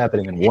networking, are all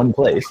happening in one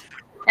place.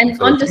 And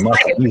so on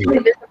display, really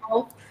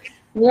visible.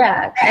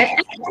 Yeah, I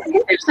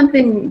think there's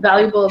something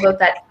valuable about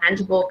that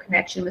tangible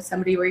connection with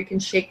somebody where you can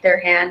shake their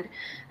hand,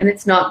 and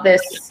it's not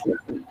this,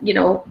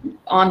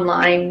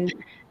 online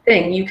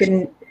thing. You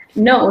can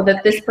know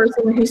that this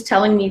person who's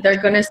telling me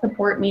they're going to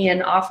support me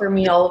and offer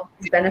me all of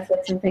these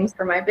benefits and things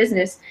for my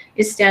business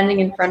is standing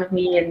in front of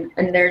me,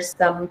 and there's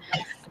some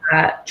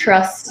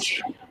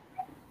trust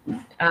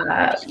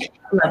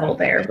level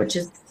there, which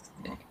is,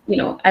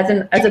 as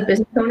a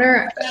business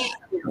owner,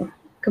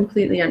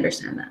 completely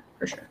understand that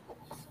for sure.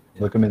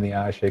 Look them in the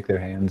eye, shake their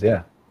hands.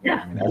 Yeah.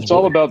 Yeah. I mean, it's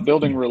all about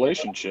building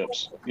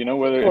relationships.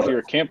 Whether if you're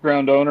a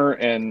campground owner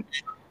and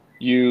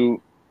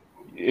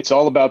it's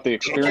all about the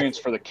experience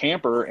for the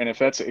camper. And if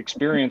that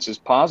experience is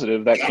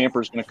positive, that camper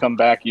is going to come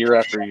back year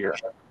after year.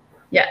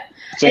 Yeah.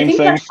 Same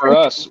thing for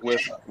us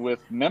with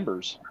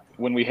members.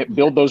 When we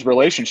build those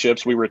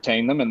relationships, we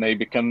retain them and they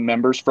become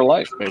members for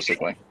life,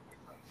 basically.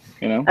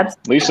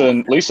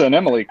 Absolutely. Lisa and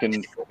Emily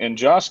and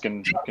Josh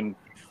can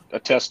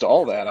attest to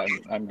all that.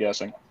 I'm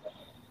guessing.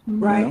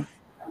 Right.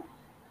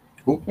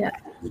 Yeah.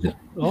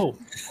 Oh.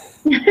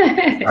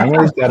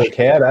 Emily's got a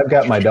cat. I've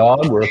got my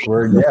dog. We're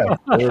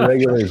a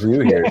regular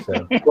zoo here.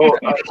 So. Well,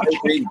 I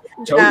agree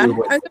totally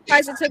with. I'm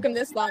surprised it took him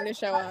this long to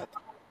show up.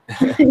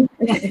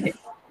 It's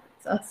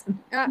awesome.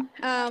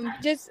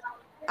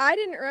 I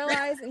didn't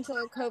realize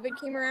until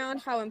COVID came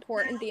around how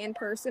important the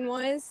in-person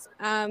was.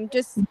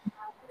 Just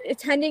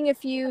attending a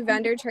few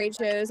vendor trade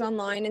shows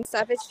online and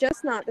stuff, it's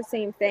just not the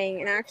same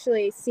thing. And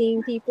actually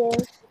seeing people,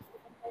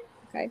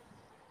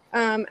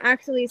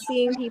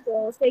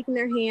 shaking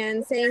their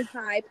hands, saying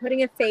hi,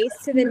 putting a face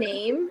to the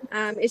name,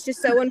 is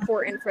just so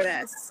important for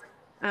this.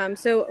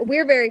 So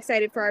we're very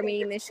excited for our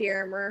meeting this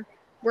year, and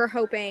we're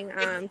hoping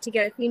to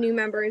get a few new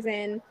members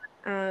in,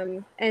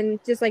 and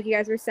just like you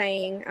guys were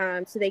saying,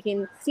 so they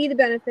can see the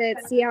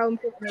benefits, see how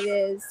important it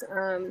is,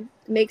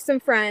 make some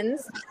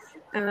friends.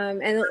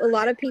 And a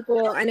lot of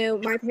people, I know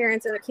my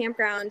parents are at a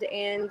campground,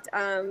 and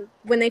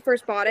when they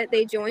first bought it,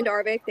 they joined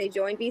ARVIC, they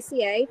joined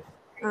VCA.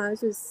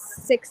 This was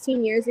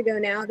 16 years ago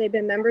now. They've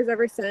been members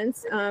ever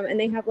since, and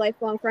they have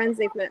lifelong friends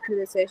they've met through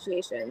the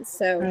association.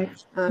 So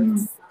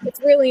it's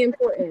really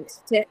important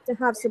to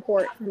have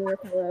support from your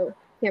fellow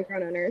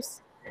campground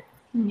owners.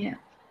 Yeah,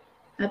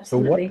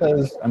 absolutely.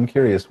 So I'm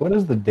curious, what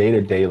does the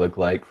day-to-day look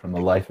like from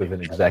the life of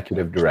an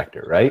executive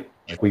director, right?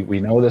 Like we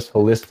know this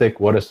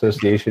holistic, what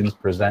associations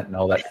present and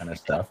all that kind of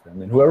stuff,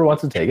 and then whoever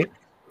wants to take it.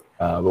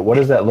 But what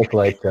does that look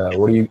like?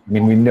 We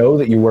know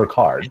that you work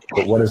hard,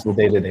 but what does the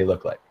day-to-day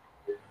look like?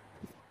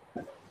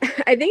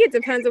 I think it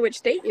depends on which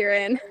state you're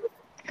in.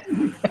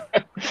 And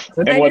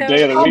what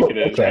day of the week it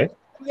is. Okay.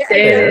 Yeah,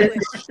 there's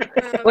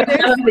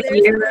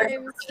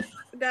times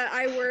that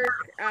I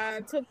work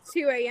till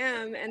 2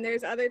 a.m. and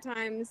there's other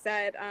times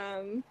that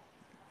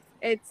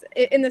it's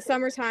in the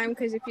summertime,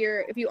 because if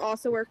you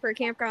also work for a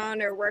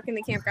campground or work in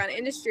the campground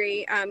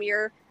industry, at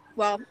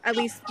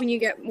least when you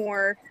get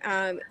more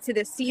to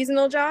the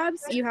seasonal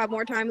jobs, you have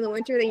more time in the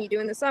winter than you do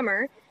in the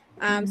summer.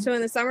 So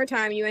in the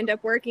summertime, you end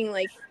up working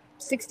like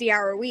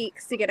 60-hour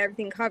weeks to get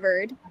everything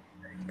covered,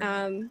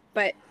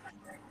 but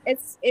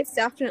it's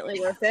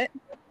definitely worth it.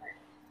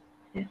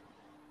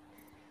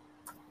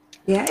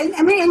 Yeah,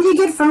 and you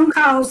get phone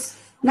calls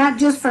not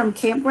just from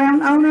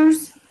campground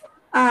owners,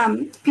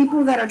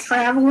 people that are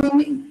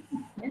traveling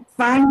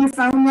find your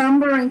phone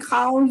number and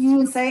call you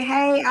and say,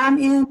 "Hey, I'm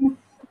in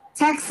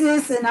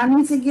Texas and I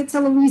need to get to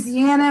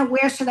Louisiana.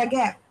 Where should I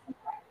go?"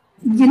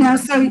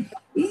 So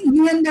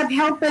you end up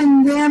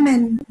helping them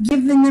and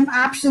giving them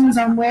options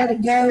on where to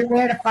go,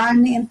 where to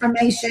find the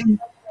information,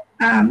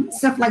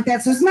 stuff like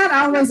that. So it's not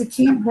always a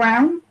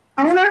campground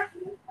owner.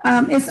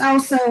 It's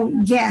also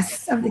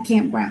guests of the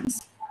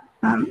campgrounds.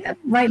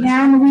 Right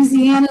now in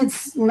Louisiana,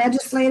 it's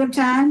legislative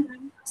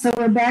time. So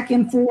we're back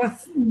and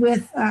forth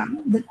with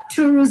the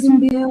tourism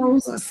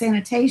bills, a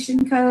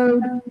sanitation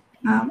code,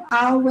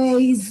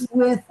 always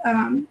with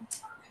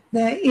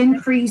the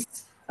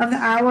increase of the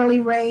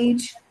hourly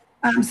wage.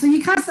 So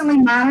you're constantly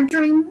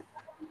monitoring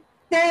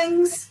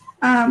things.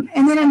 And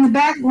then in the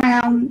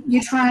background,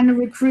 you're trying to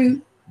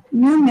recruit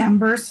new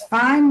members,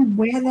 find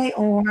where they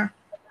are,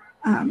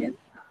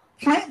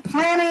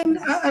 planning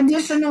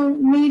additional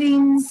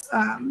meetings,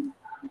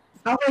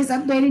 always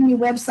updating your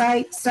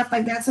website, stuff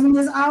like that. So I mean,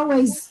 there's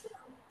always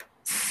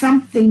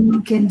something you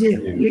can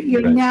do.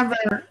 You're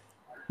never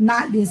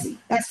not busy,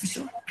 that's for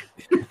sure.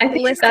 I think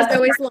The list is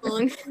always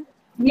long.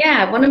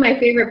 Yeah, one of my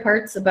favorite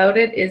parts about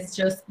it is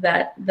just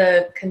that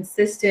the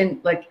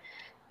consistent, like,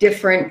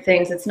 different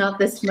things. It's not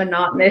this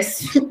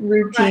monotonous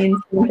routine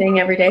thing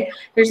every day.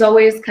 There's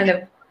always kind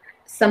of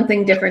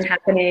something different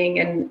happening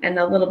and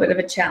a little bit of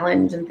a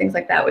challenge and things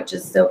like that, which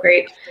is so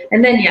great.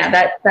 And then, yeah,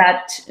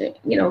 that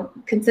you know,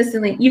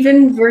 consistently,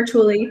 even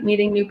virtually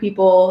meeting new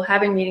people,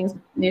 having meetings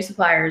with new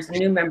suppliers and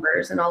new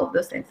members and all of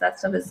those things, that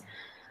stuff is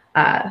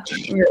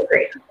really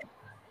great.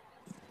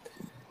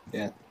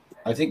 Yeah,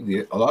 I think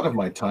a lot of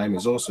my time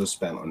is also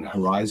spent on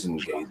horizon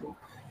gazing.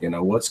 You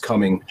know, what's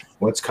coming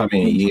a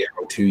year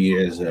or 2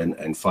 years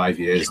and 5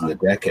 years in the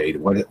decade?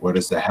 What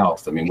is the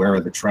health? I mean, where are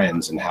the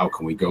trends and how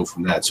can we go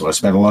from that? So I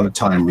spent a lot of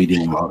time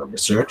reading a lot of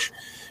research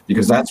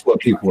because that's what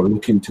people are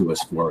looking to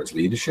us for as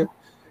leadership.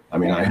 I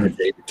mean, I heard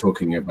David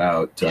talking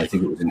about, I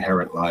think it was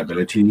inherent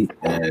liability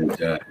and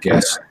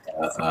gas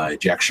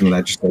ejection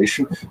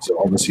legislation. So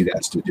obviously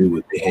that's to do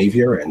with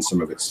behavior and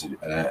some of it's,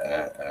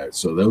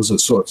 so those are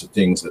sorts of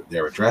things that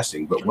they're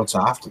addressing, but what's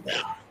after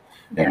that?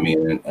 I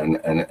mean,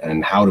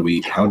 and how do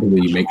we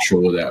make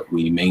sure that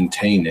we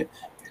maintain it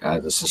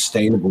as a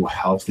sustainable,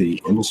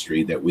 healthy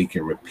industry that we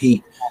can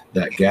repeat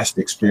that guest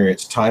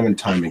experience time and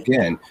time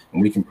again,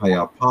 and we can play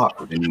our part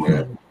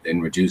in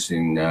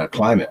reducing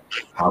climate.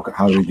 How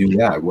do we do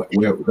that?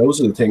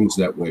 Those are the things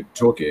that we're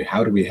talking.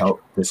 How do we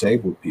help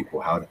disabled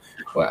people? So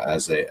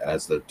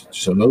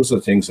those are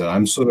the things that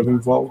I'm sort of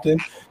involved in,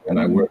 and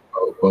I work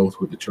both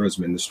with the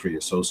Tourism Industry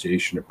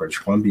Association of British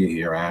Columbia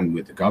here and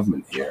with the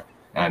government here,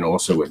 and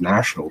also with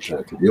national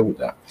to deal with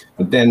that.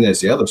 But then there's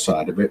the other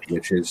side of it,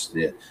 which is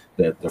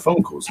the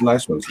phone calls, the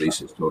nice ones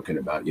Lisa's talking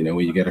about, you know,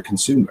 where you get a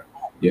consumer,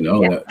 you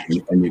know,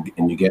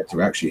 and you get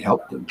to actually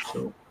help them.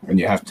 So, and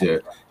you have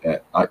to,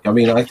 I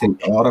mean, I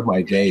think a lot of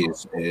my day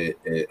is,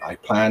 I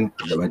plan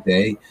my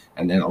day,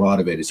 and then a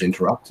lot of it is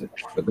interrupted.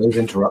 But those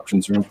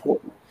interruptions are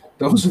important.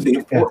 Those are the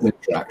important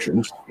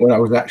interactions. When I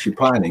was actually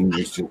planning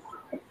was just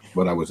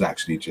what I was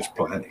actually just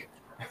planning.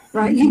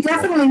 Right, you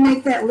definitely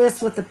make that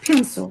list with a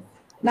pencil.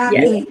 Not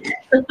me.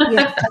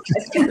 Yeah.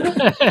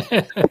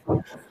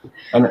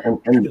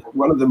 And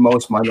one of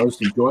my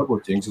most enjoyable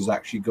things is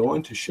actually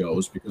going to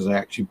shows because I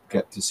actually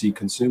get to see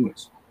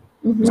consumers.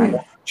 Mm-hmm.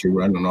 I actually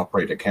run and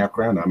operate a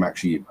campground. I'm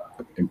actually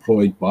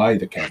employed by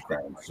the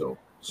campground, so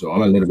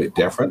I'm a little bit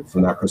different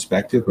from that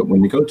perspective. But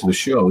when you go to the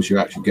shows, you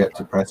actually get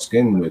to press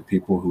skin with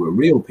people who are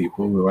real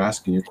people who are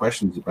asking you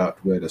questions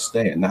about where to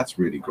stay, and that's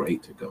really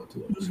great to go to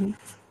those.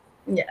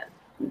 Mm-hmm. Yeah,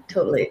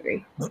 totally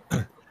agree.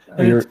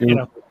 You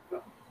know.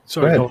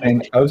 Sorry, go ahead.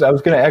 And I was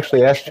going to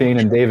actually ask Jane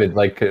and David,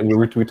 like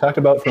we talked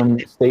about from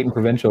state and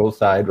provincial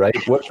side, right?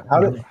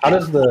 How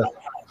does the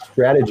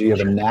strategy of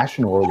a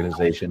national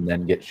organization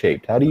then get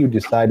shaped? How do you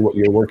decide what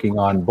you're working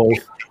on,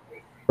 both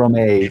from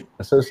a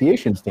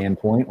association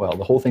standpoint? Well,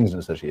 the whole thing's an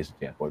association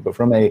standpoint, but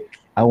from I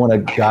want to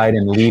guide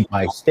and lead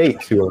my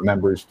states who are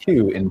members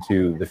too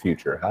into the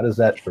future. How does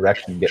that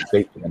direction get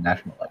shaped at the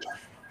national level?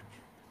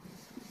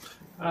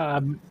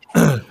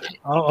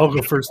 I'll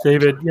go first,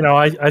 David. You know,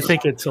 I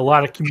think it's a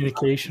lot of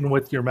communication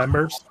with your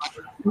members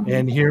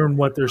and hearing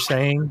what they're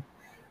saying.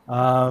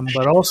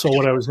 But also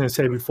what I was going to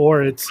say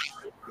before, it's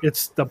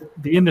the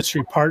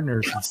industry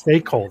partners and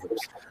stakeholders,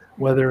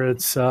 whether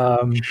it's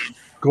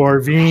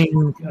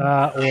Gorvine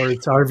or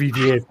it's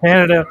RVGA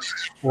Canada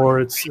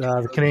or it's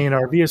the Canadian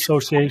RV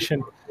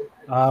Association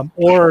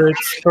or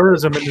it's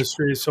Tourism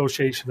Industry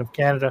Association of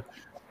Canada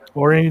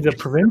or any of the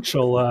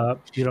provincial,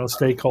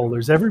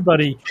 stakeholders.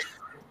 Everybody.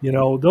 You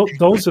know,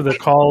 those are the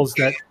calls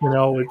that, you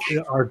know,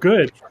 are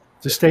good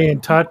to stay in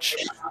touch,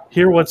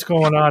 hear what's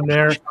going on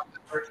there.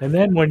 And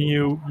then when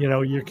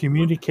you're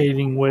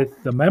communicating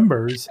with the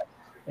members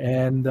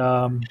and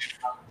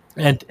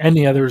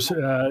any other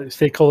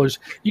stakeholders,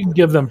 you can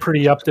give them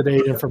pretty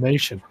up-to-date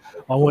information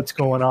on what's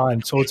going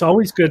on. So it's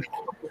always good,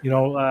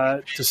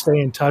 to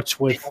stay in touch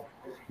with,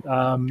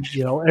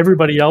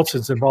 everybody else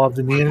that's involved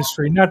in the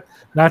industry, not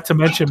to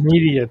mention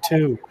media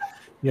too.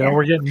 You know,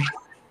 we're getting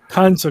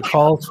tons of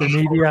calls for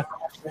media.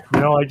 You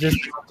know, I just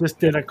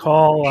did a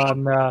call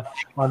on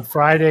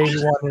Friday. He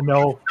wanted to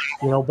know,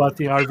 about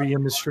the RV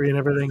industry and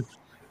everything.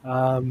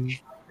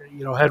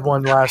 Had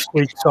one last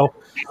week. So,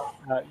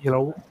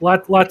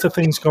 lots of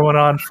things going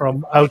on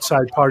from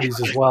outside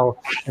parties as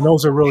well, and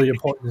those are really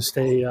important to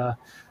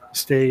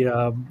stay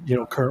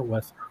current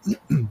with.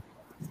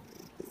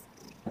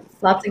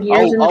 Lots of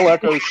years. I'll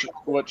echo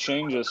what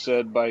Shane just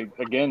said by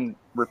again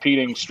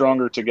repeating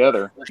 "stronger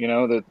together." You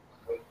know that.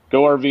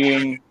 Go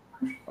RVing,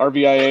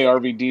 RVIA,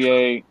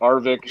 RVDA,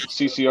 RVIC,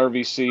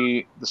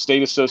 CCRVC, the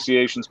state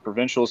associations,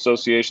 provincial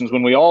associations,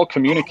 when we all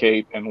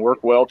communicate and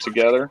work well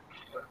together,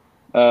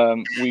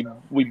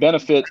 we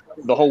benefit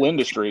the whole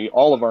industry,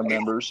 all of our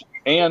members,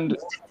 and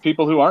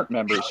people who aren't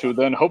members, who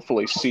then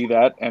hopefully see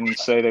that and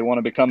say they want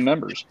to become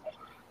members.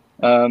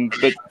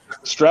 But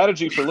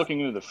strategy for looking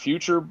into the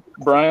future,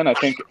 Brian, I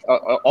think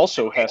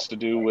also has to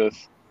do with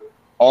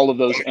all of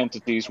those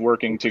entities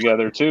working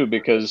together too,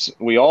 because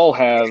we all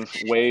have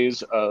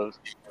ways of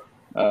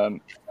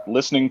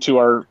listening to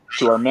our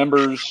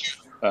members,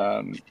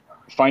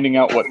 finding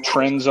out what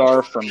trends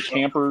are from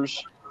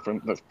campers,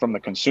 from the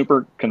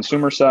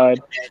consumer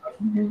side.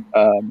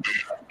 Mm-hmm.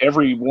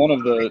 Every one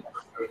of the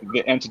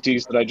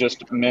entities that I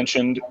just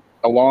mentioned,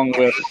 along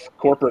with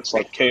corporates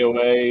like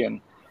KOA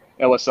and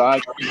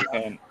LSI,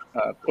 and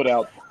put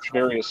out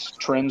various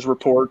trends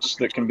reports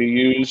that can be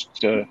used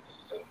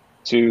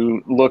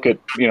to look at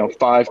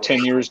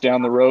 5-10 years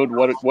down the road.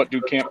 What do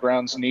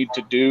campgrounds need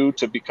to do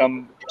to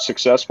become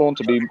successful,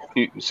 to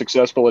be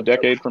successful a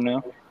decade from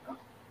now?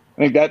 I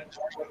think that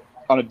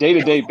on a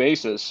day-to-day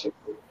basis,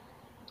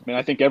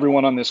 I think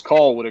everyone on this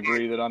call would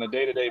agree that on a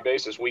day-to-day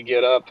basis, we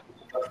get up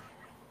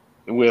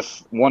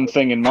with one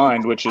thing in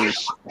mind, which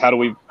is how do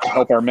we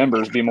help our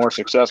members be more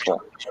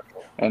successful?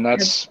 And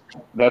that's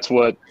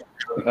what,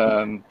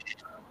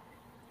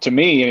 to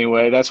me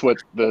anyway, that's what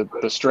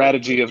the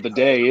strategy of the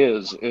day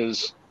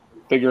is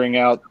figuring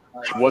out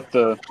what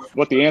the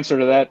answer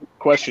to that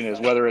question is,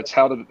 whether it's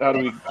how do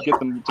we get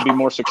them to be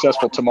more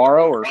successful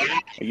tomorrow, or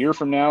a year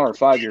from now, or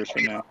 5 years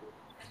from now.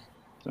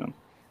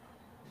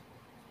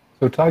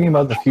 So talking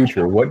about the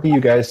future, what do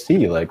you guys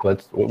see? Like,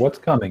 what's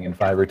coming in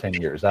 5 or 10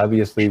 years?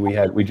 Obviously,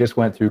 we just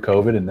went through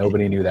COVID and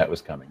nobody knew that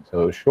was coming.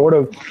 So short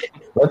of,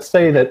 let's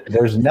say that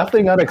there's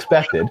nothing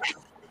unexpected,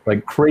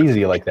 like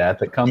crazy like that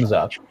comes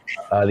up.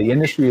 The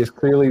industry is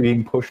clearly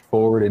being pushed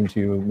forward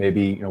into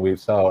maybe, we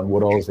saw on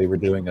Woodall's, they were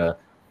doing a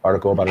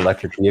article about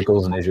electric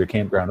vehicles, and is your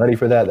campground ready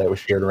for that? That was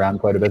shared around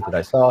quite a bit that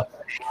I saw.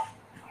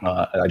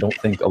 I don't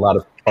think a lot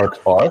of parks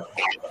are,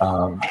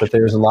 but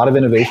there's a lot of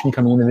innovation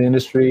coming into the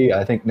industry.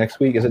 I think next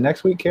week,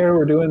 Kara,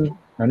 we're doing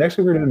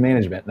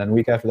management, and then the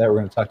week after that, we're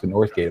going to talk to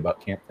Northgate about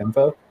Camp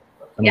Info,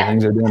 some of the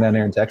things they're doing down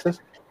there in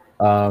Texas.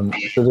 So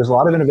there's a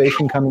lot of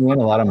innovation coming in,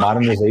 a lot of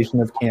modernization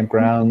of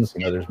campgrounds.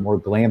 There's more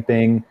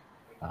glamping,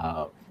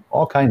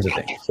 all kinds of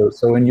things.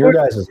 So in your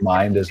guys'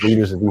 mind, as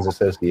leaders of these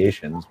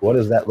associations, what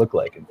does that look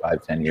like in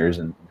 5-10 years,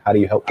 and how do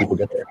you help people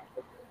get there?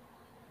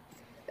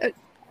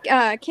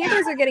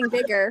 Campers are getting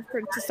bigger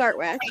to start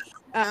with.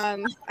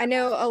 I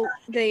know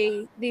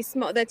the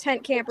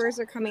tent campers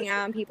are coming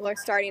out and people are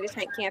starting to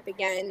tent camp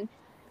again.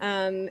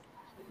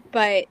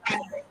 But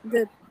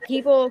the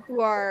people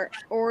who are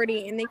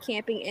already in the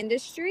camping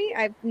industry,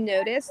 I've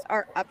noticed,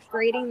 are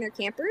upgrading their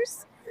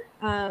campers.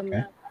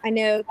 Okay. I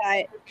know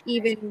that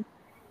even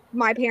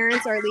my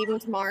parents are leaving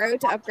tomorrow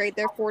to upgrade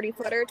their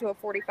 40-footer to a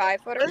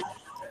 45-footer.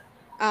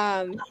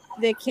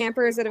 The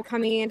campers that are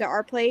coming into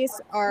our place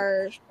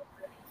are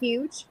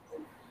huge.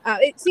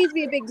 It seems to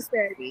be a big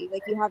disparity.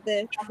 Like, you have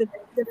the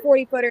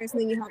 40-footers,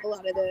 and then you have a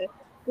lot of the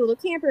little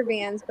camper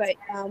vans, but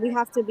we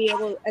have to be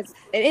able, as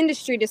an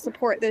industry, to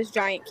support those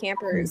giant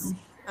campers.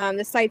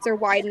 The sites are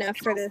wide enough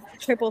for the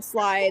triple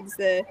slides,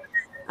 the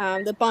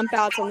bump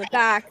outs on the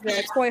back,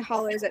 the toy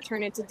haulers that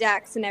turn into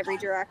decks in every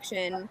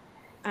direction.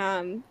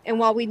 And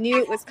while we knew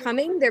it was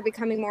coming, they're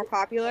becoming more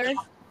popular.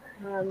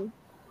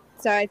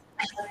 So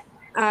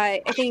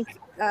I think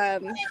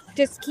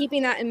just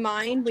keeping that in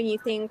mind when you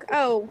think,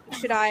 oh,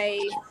 should I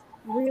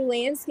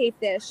re-landscape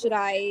this? Should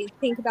I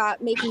think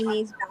about making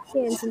these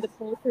back-ins into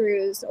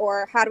pull-throughs?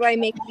 Or how do I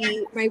make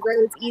my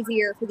roads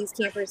easier for these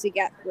campers to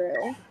get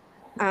through?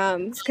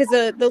 Because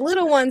the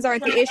little ones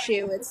aren't the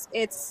issue.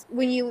 It's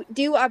when you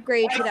do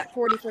upgrade to that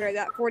 40-footer,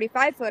 that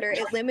 45-footer,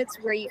 it limits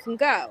where you can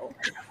go.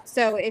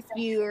 So if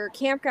your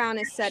campground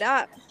is set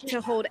up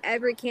to hold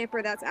every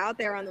camper that's out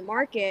there on the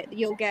market,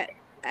 you'll get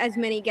as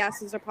many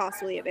guests as are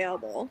possibly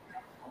available.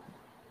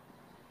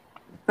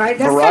 Right.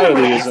 That's Variety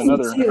kind of is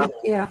another. too.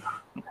 Yeah.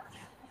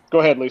 Go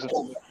ahead, Lisa.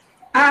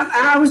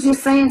 I was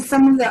just saying,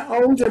 some of the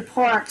older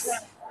parks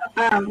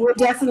will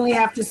definitely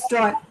have to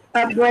start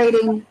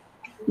upgrading,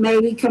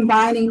 maybe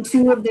combining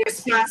 2 of their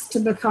spots to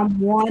become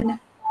one.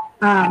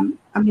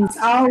 It's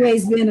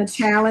always been a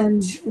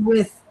challenge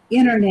with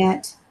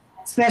internet,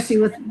 especially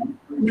with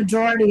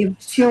majority of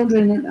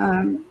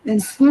children in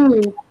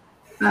school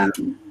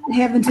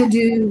having to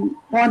do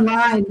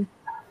online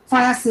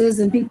classes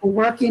and people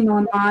working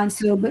online.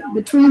 So, but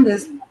between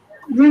the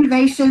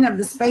renovation of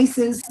the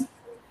spaces,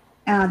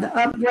 the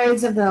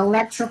upgrades of the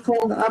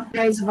electrical, the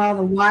upgrades of all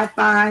the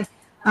Wi-Fi,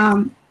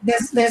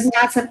 there's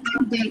lots of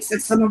updates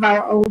that some of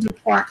our older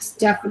parks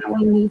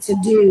definitely need to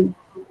do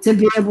to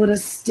be able to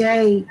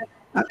stay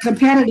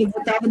competitive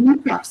with all the new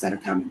parks that are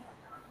coming.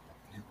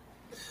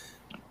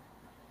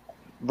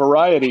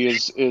 Variety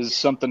is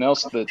something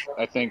else that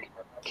I think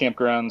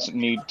campgrounds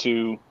need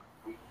to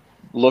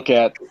look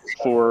at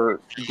for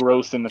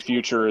growth in the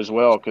future as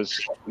well, because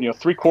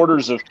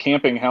 3/4 of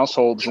camping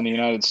households in the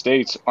United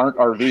States aren't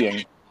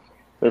RVing.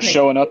 They're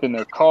showing up in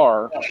their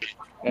car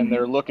and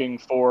they're looking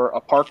for a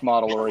park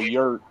model or a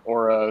yurt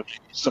or a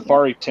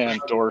safari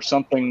tent or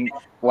something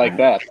like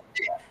that.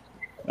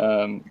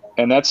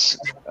 And that's,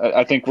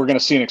 I think we're going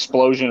to see an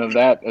explosion of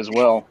that as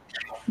well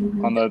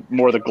on the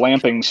more the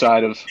glamping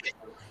side of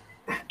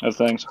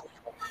things.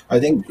 I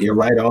think you're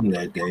right on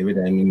there, David.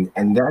 I mean,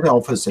 and that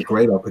offers a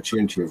great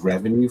opportunity of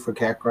revenue for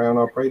campground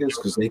operators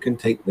because they can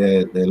take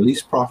their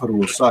least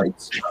profitable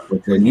sites,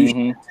 which are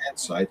usually tent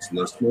sites and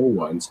they're small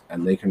ones,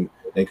 and they can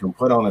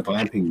put on a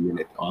glamping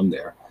unit on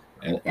there,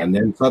 and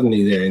then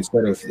suddenly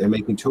they're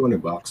making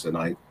 $200 a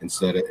night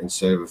instead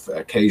of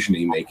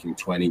occasionally making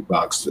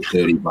 $20 to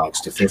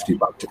 $30 to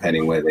 $50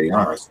 depending where they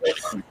are.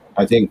 So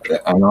I think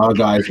and our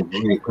guys are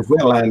really, because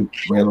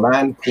we're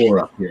land poor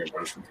up here,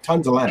 there's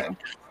tons of land.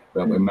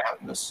 But we're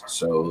mountainous,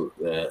 so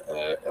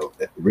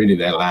really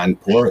they're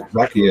land poor.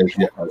 Exactly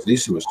as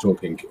Lisa was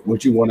talking,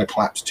 would you want to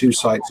collapse two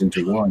sites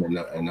into one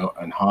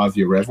and halve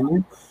your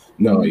revenue?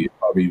 No, you'd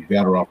probably be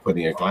better off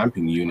putting a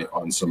glamping unit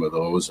on some of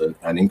those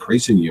and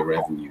increasing your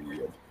revenue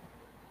yield.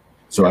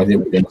 So I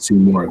think we're going to see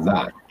more of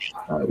that,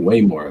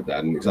 way more of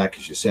that, and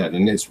exactly as you said.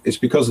 And it's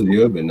because of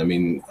the urban. I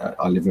mean,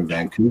 I live in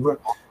Vancouver.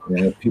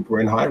 People are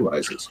in high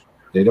rises.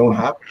 They don't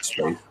have the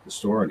space to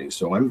store any.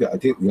 So I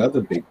think the other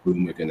big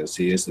boom we're going to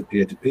see is the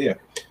peer-to-peer.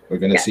 We're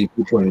going to see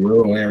people in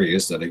rural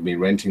areas that are going to be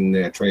renting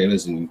their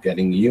trailers and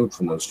getting yield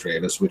from those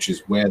trailers, which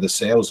is where the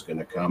sales are going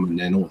to come, and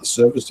then all the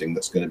servicing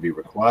that's going to be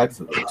required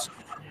for those.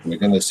 And we're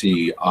going to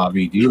see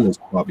RV dealers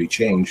probably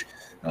change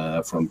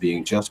from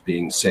being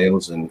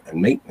sales and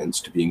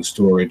maintenance to being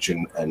storage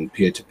and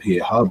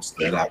peer-to-peer hubs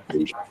that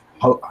actually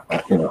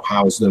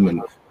house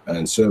them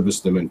and service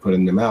them and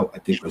putting them out. I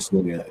think we're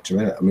seeing a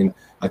tremendous. I mean,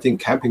 I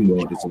think Camping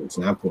World is an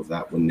example of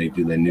that when they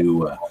do their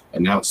new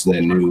announce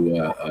their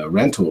new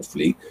rental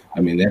fleet.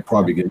 I mean, they're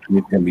probably going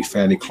to be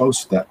fairly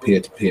close to that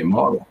peer-to-peer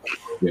model,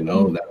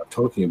 that I'm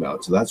talking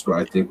about. So that's where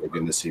I think we're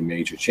going to see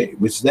major change,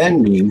 which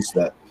then means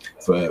that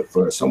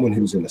for someone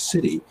who's in a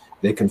city,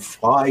 they can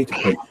fly to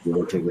Prince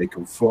George, or they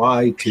can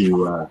fly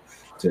to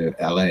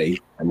LA,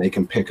 and they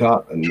can pick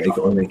up and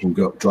they can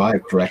go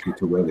drive directly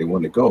to where they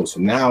want to go. So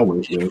now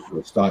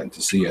we're starting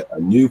to see a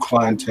new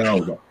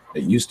clientele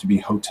that used to be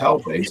hotel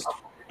based,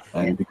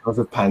 and because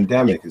of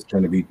pandemic, it's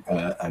going to be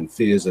and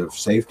fears of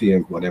safety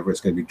and whatever,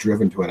 it's going to be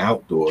driven to an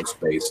outdoors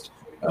based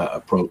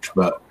approach,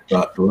 but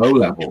low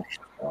level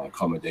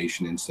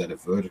accommodation instead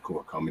of vertical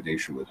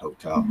accommodation with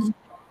hotels.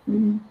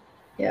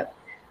 Yep,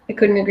 I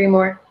couldn't agree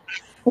more.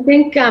 I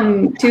think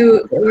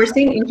we're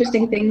seeing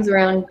interesting things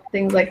around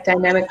things like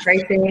dynamic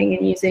pricing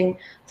and using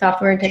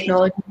software and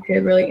technology to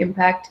really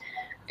impact,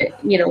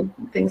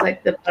 things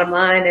like the bottom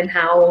line and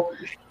how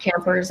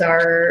campers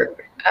are,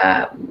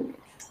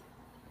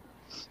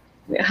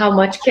 how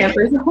much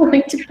campers are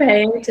willing to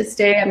pay to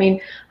stay. I mean,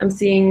 I'm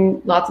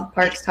seeing lots of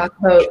parks talk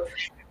about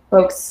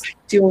folks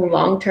doing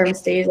long-term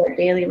stays at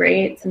daily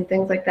rates and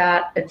things like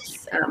that.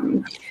 It's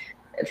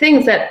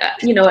things that,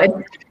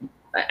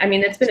 I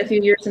mean, it's been a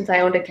few years since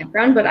I owned a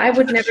campground, but I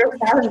would never have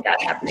thought that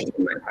happening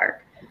in my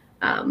park.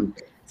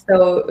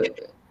 So,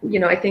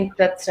 I think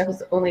that stuff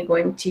is only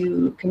going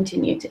to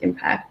continue to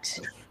impact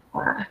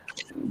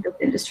the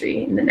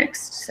industry in the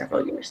next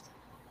several years.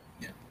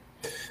 Yeah.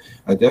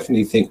 I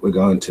definitely think we're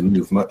going to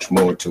move much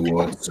more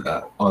towards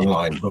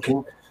online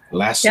booking,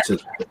 less to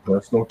the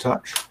personal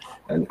touch.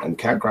 And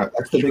campground,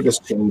 that's the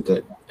biggest thing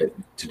that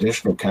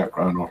traditional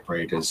campground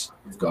operators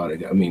have got.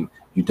 I mean,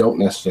 you don't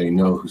necessarily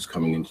know who's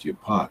coming into your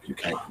park. You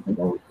can't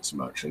control it as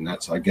much. And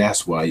that's, I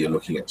guess, why you're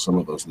looking at some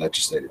of those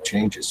legislative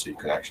changes so you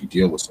can actually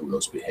deal with some of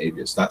those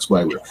behaviors. That's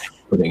why we're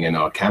putting in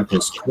our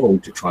campus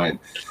code to try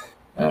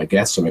and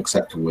get some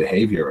acceptable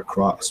behavior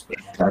across.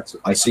 But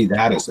I see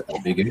that as a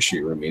big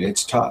issue. I mean,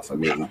 it's tough. I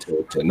mean,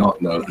 to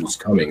not know who's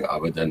coming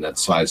other than the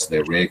size of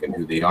their rig and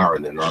who they are,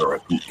 and they're not a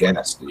repeat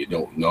guest, and you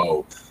don't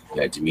know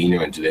their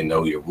demeanor and do they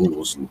know your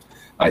rules. And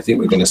I think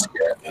we're going to see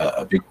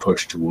a big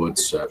push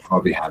towards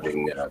probably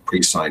having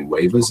pre-signed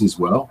waivers as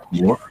well,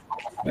 more,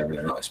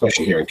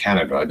 especially here in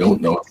Canada. I don't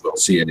know if we'll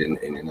see it in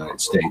the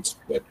United States,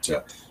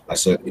 but I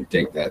certainly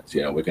think that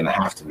we're going to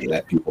have to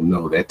let people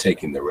know they're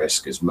taking the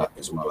risk as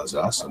well as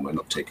us, and we're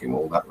not taking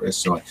all that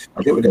risk. So I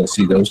think we're going to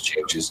see those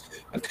changes.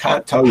 I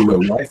can't tell you where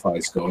Wi-Fi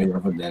is going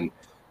other than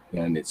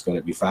it's going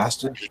to be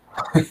faster,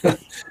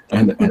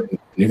 and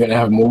you're going to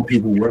have more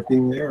people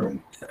working there,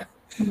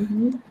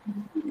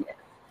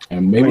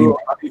 and maybe we'll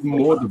have even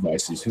more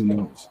devices. Who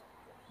knows?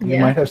 You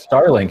might have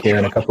Starlink here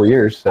in a couple of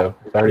years, so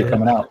it's already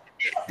coming out.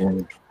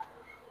 Yeah.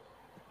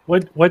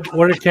 What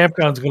are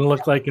campgrounds going to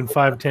look like in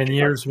 5-10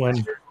 years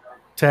when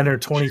 10 or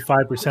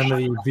 25% of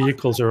the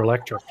vehicles are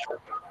electric?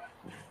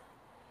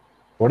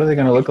 What are they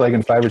going to look like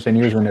in 5 or 10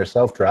 years when they're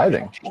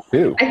self-driving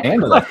too,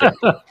 and electric?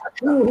 I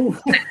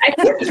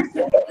think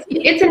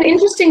it's an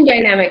interesting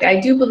dynamic. I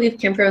do believe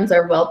campgrounds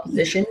are well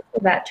positioned for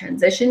that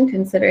transition,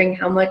 considering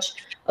how much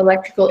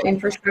electrical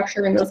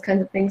infrastructure and those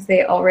kinds of things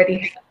they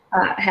already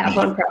have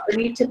on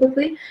property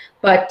typically.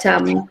 But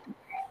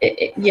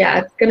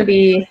it's going to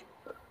be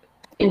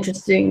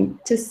interesting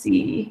to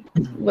see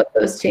what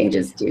those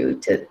changes do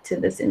to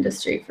this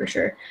industry for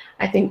sure.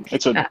 I think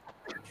it's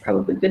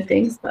probably good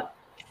things, but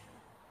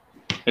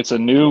it's a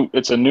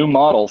new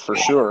model for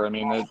sure. I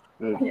mean,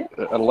 the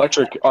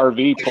electric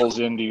RV pulls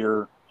into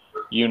your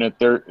unit,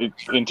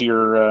 into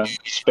your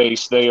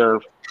space. They are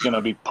going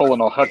to be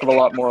pulling a heck of a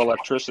lot more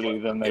electricity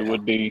than they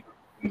would be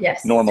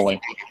normally.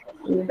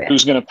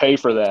 Who's going to pay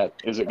for that?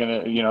 Is it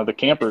going to, the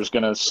camper is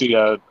going to see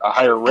a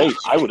higher rate,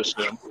 I would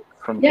assume,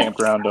 from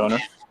campground owner.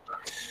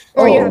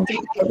 Yeah,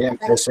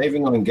 they're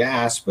saving on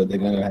gas, but they're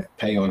going to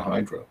pay on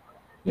hydro.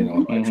 I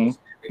mean,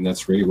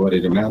 that's really what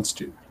it amounts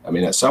to. I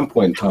mean, at some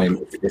point in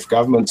time, if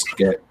governments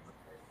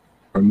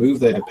remove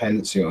their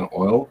dependency on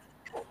oil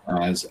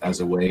as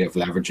a way of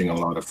leveraging a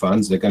lot of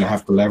funds, they're going to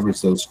have to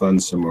leverage those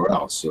funds somewhere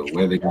else. So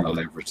where are they going to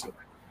leverage them?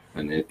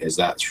 And is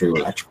that through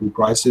electrical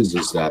prices?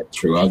 Is that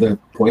through other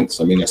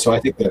points? I mean, so I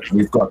think that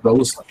we've got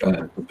those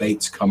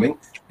debates coming.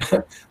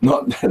 They're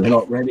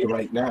not ready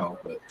right now,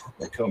 but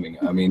they're coming.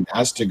 I mean,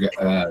 as to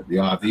the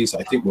RVs,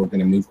 I think we're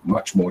going to move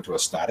much more to a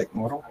static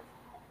model,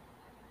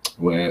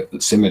 where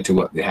similar to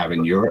what they have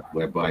in Europe,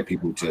 whereby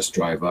people just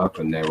drive up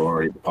and they're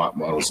already, the part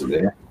models are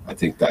there. I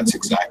think that's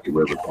exactly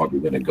where we're probably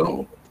going to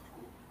go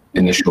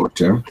in the short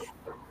term.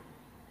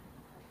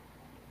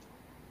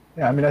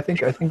 Yeah, I mean, I think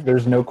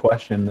there's no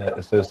question that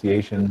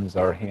associations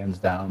are hands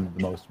down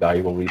the most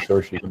valuable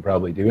resource you can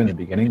probably do in the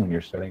beginning when you're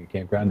starting a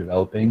campground,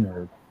 developing,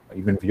 or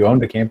even if you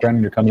owned a campground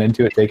and you're coming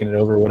into it, taking it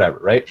over, whatever,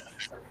 right?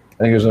 I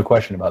think there's no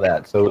question about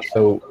that.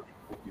 So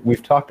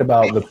we've talked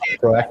about the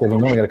proactive, and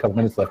we only got a couple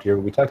minutes left here,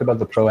 but we talked about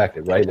the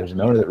proactive, right? There's an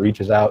owner that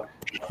reaches out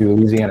to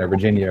Louisiana or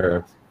Virginia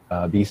or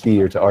BC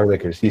or to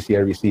ARVIC or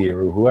CCRVC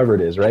or whoever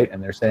it is, right?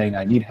 And they're saying,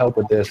 I need help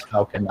with this.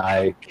 How can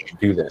I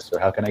do this? Or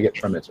how can I get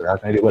permits? Or how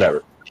can I do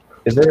whatever?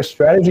 Is there a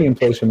strategy in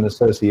place from an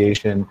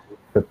association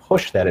to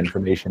push that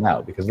information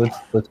out? Because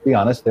let's be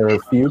honest, there are a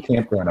few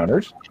campground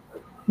owners,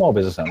 small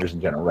business owners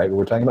in general, right? But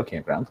we're talking about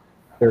campgrounds.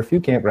 There are a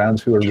few campgrounds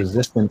who are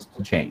resistant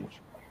to change.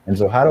 And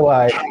so how do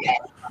I,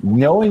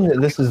 knowing that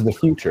this is the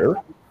future,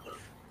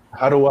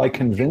 how do I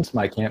convince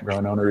my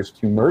campground owners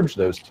to merge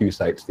those two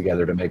sites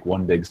together to make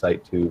one big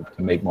site to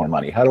make more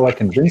money? How do I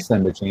convince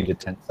them to change a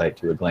tent site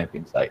to a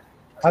glamping site?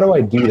 How do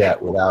I do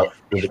that with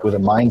a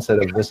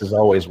mindset of this has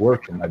always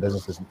worked and my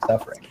business isn't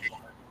suffering?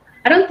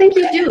 I don't think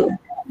you do,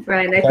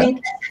 Brian. I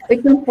think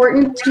it's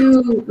important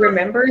to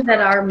remember that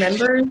our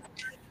members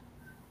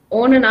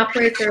own and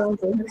operate their own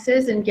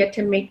businesses and get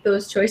to make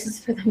those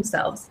choices for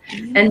themselves.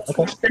 And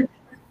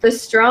the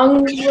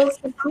strong will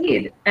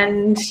succeed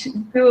and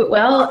do it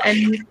well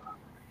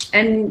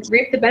and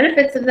reap the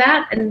benefits of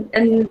that.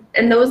 And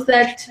those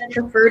that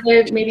prefer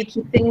to maybe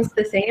keep things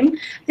the same,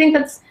 I think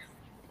that's,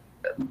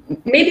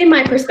 maybe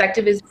my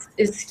perspective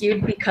is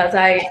skewed because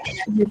I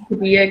used to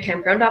be a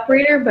campground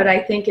operator, but I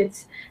think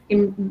it's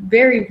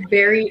very,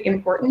 very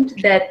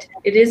important that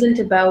it isn't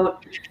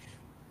about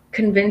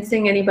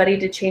convincing anybody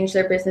to change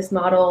their business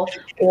model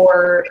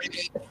or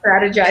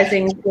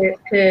strategizing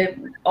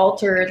to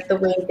alter the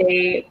way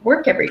they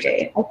work every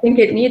day. I think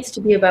it needs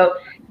to be about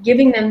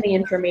giving them the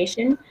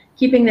information,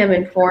 keeping them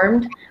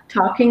informed,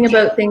 talking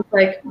about things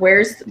like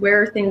where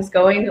are things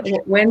going,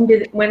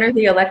 when are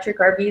the electric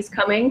RVs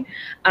coming,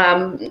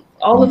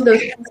 all of those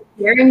things,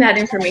 sharing that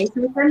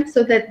information with them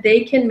so that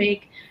they can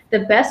make the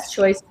best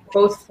choice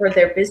both for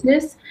their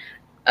business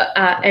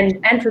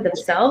and for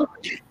themselves,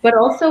 but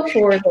also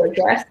for their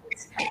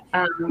guests.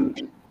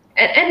 And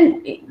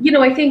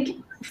I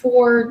think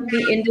for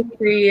the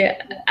industry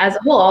as a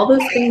whole, all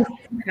those things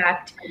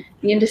impact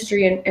the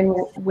industry and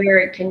where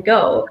it can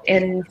go.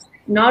 And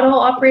not all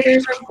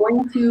operators are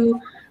going to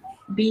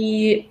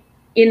be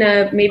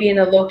maybe in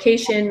a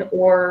location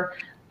or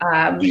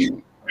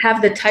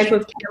have the type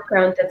of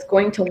campground that's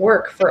going to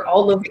work for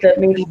all of the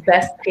maybe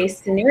best case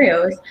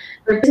scenarios.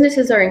 Their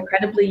businesses are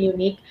incredibly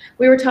unique.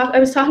 I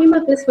was talking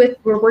about this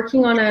we're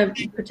working on a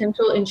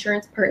potential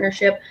insurance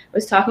partnership. I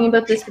was talking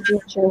about this with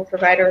the insurance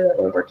provider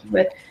that we're working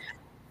with.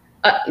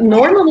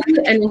 Normally,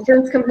 an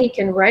insurance company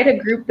can write a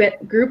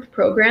group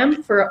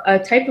program for a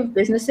type of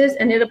businesses,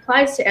 and it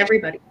applies to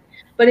everybody.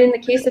 But in the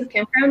case of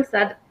campgrounds,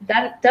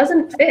 that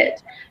doesn't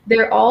fit.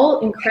 They're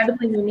all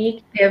incredibly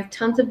unique. They have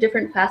tons of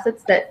different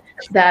facets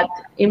that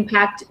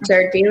impact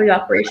their daily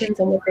operations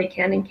and what they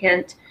can and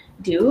can't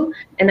do.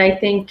 And I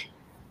think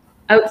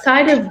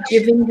outside of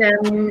giving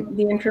them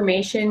the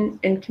information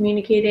and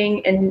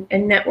communicating and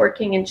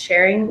networking and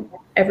sharing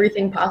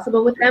everything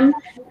possible with them,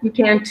 you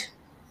can't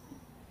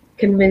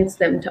convince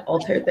them to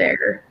alter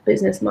their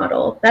business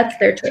model. That's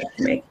their choice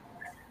to make.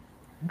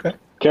 Okay.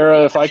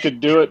 Kara, if I could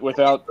do it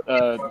without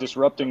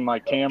disrupting my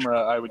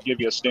camera, I would give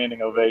you a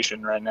standing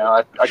ovation right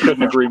now. I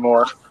couldn't agree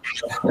more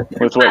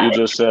with what you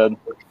just said.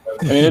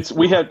 I mean, that's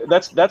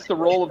the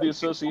role of the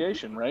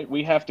association, right?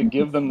 We have to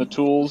give them the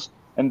tools,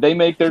 and they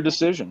make their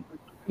decision.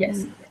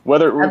 Yes.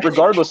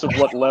 Regardless of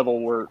what level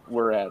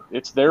we're at,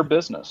 it's their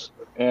business,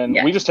 and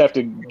we just have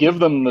to give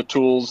them the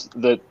tools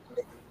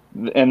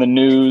and the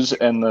news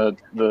and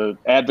the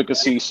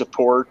advocacy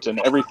support and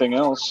everything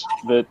else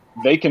that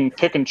they can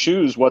pick and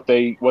choose what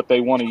they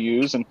want to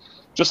use. And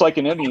just like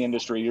in any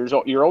industry,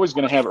 you're always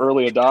going to have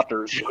early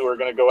adopters who are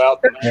going to go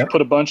out and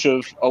put a bunch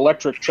of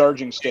electric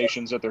charging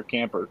stations at their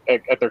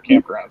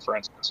campground, for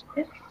instance.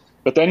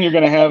 But then you're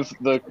going to have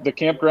the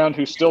campground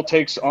who still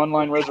takes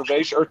online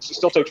reservation or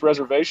still takes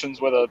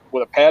reservations with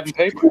a pad and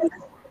paper.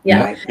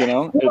 Yeah,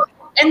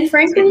 and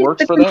frankly, it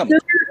works for them.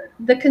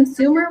 The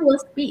consumer will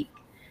speak.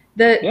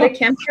 The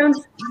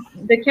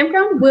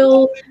campground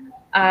will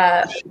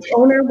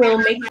owner will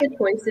make the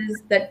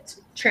choices that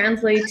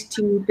translate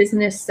to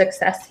business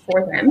success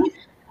for them.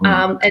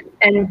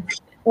 And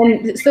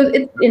so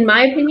in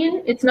my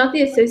opinion, it's not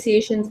the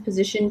association's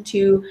position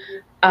to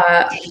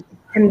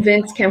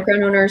convince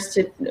campground owners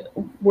to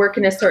work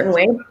in a certain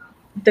way.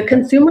 The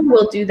consumer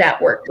will do that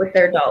work with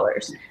their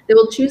dollars. They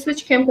will choose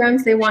which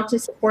campgrounds they want to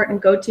support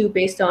and go to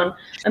based on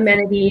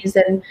amenities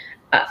and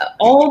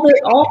all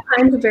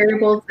kinds of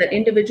variables that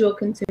individual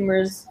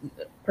consumers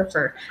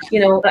prefer.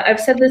 I've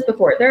said this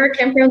before. There are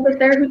campgrounds out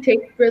there who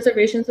take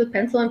reservations with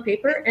pencil and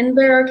paper, and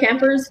there are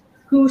campers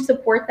who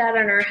support that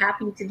and are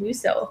happy to do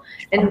so.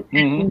 And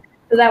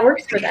so that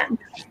works for them.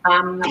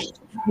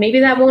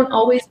 Maybe that won't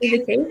always be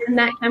the case, and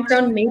that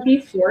campground may be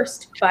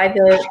forced by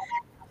the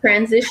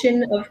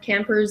transition of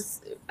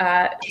campers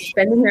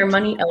spending their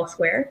money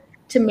elsewhere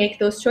to make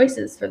those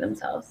choices for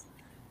themselves.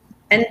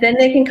 And then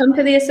they can come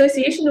to the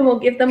association and we'll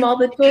give them all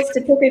the tools to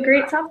pick a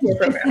great software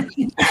program.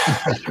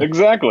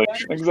 Exactly.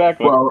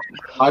 Well,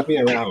 I've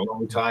been around a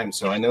long time,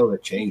 so I know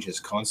that change is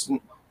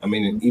constant. I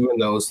mean, even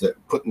those that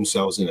put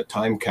themselves in a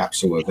time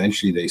capsule,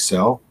 eventually they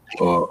sell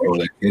or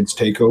their kids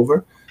take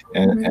over.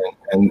 And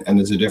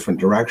there's a different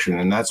direction,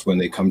 and that's when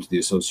they come to the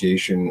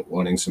association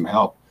wanting some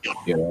help.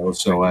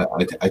 So I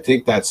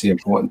think that's the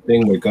important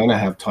thing. We're going to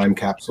have time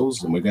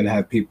capsules, and we're going to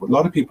have people. A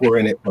lot of people are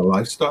in it for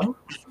lifestyle.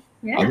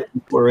 Other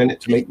people are in it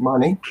to make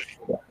money.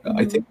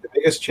 I think the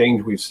biggest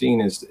change we've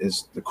seen is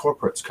the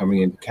corporates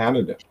coming into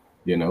Canada.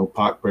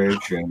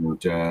 Parkbridge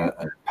and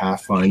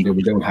Pathfinder.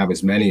 We don't have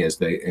as many as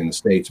they in the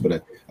States,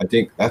 but I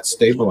think that's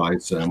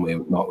stabilized, and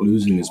we're not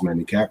losing as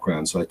many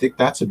campgrounds. So I think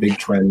that's a big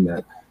trend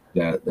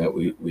that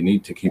we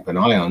need to keep an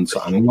eye on.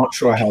 So I'm not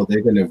sure how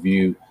they're going to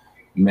view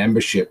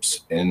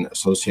memberships in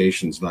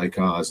associations like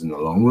ours in the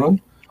long run,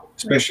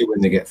 especially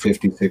when they get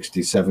 50,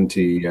 60,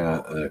 70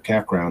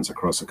 campgrounds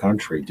across the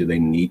country. Do they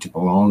need to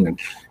belong?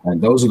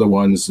 And those are the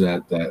ones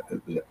that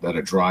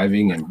are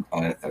driving and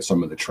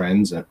some of the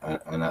trends and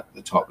at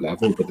the top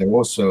level, but they're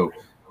also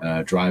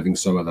driving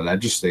some of the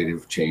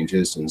legislative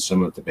changes and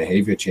some of the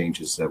behavior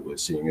changes that we're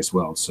seeing as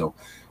well. So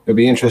it'll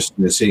be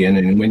interesting to see.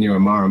 And when you're a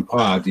ma and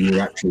pa, do you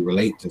actually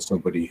relate to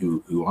somebody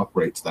who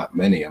operates that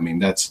many? I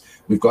mean,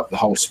 we've got the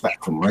whole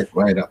spectrum,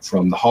 right up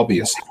from the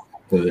hobbyist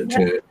to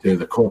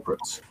the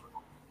corporates.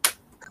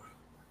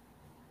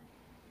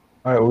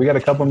 All right, well, we got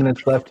a couple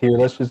minutes left here.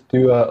 Let's just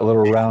do a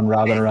little round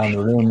robin around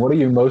the room. What are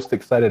you most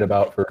excited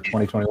about for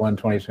 2021,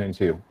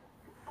 2022?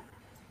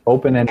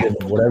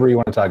 Open-ended, whatever you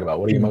want to talk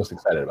about. What are you most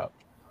excited about?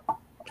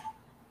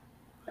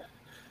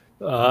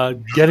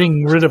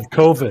 Getting rid of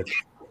COVID.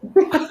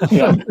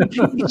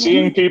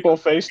 Seeing people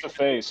face to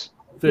face.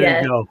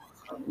 There you go.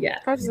 Yeah,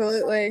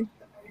 absolutely.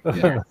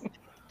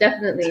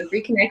 Definitely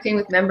reconnecting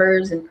with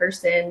members in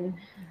person.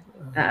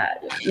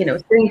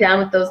 Sitting down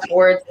with those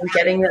boards and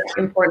getting the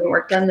important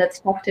work done that's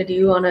tough to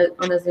do on a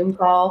Zoom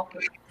call,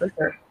 for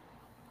sure.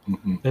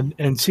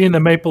 And seeing the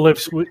Maple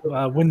Leafs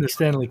win the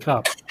Stanley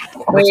Cup.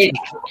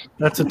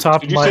 That's a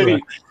top of my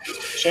list.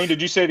 Shane,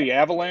 did you say the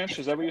Avalanche?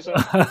 Is that what you said?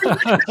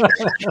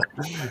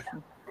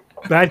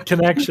 Bad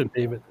connection,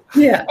 David.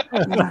 Yeah.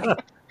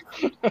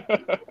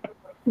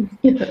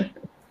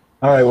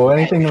 All right. Well,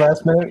 anything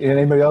last minute?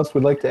 Anybody else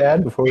would like to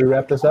add before we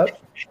wrap this up?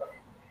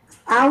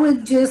 I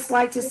would just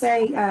like to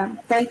say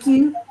thank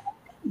you,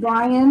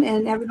 Brian,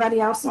 and everybody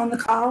else on the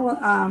call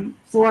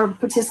for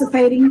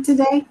participating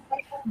today.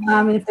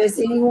 And if there's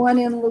anyone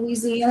in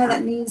Louisiana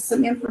that needs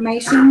some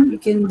information, you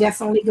can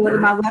definitely go to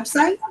my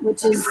website,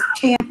 which is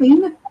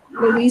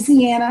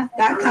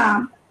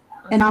campinglouisiana.com.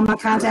 And all my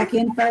contact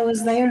info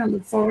is there, and I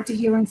look forward to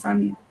hearing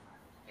from you.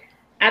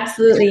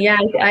 Absolutely. Yeah,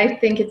 I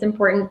think it's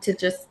important to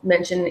just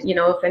mention,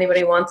 if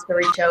anybody wants to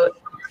reach out,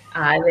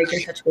 they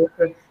can touch base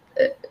with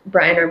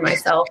Brian or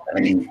myself,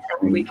 and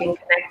we can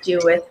connect you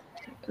with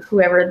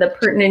whoever the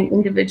pertinent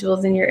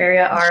individuals in your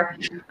area are.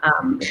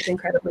 It's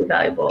incredibly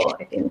valuable,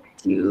 I think,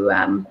 to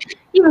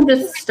even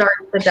just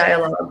start the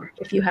dialogue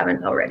if you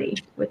haven't already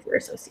with your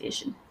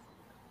association.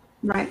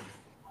 Right.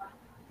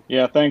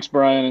 Yeah, thanks,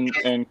 Brian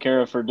and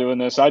Kara, for doing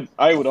this. I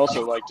would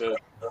also like to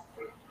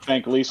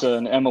thank Lisa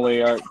and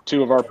Emily,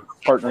 two of our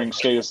partnering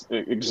state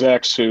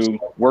execs who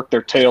work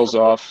their tails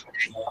off.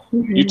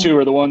 You two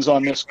are the ones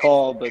on this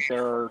call, but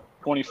there are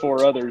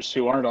 24 others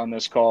who aren't on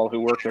this call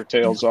who work their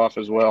tails off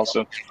as well.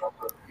 So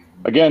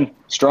again,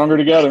 stronger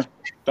together.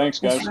 Thanks,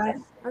 guys. Right.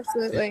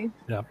 Absolutely.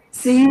 Yeah.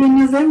 See you in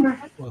November.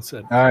 Well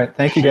said. All right.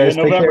 Thank you, guys.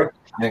 Take care.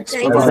 Thanks.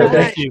 Thanks.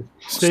 Thank you.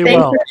 Stay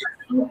well.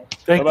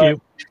 Thank Bye-bye.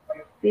 you.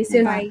 See you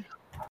soon. Bye.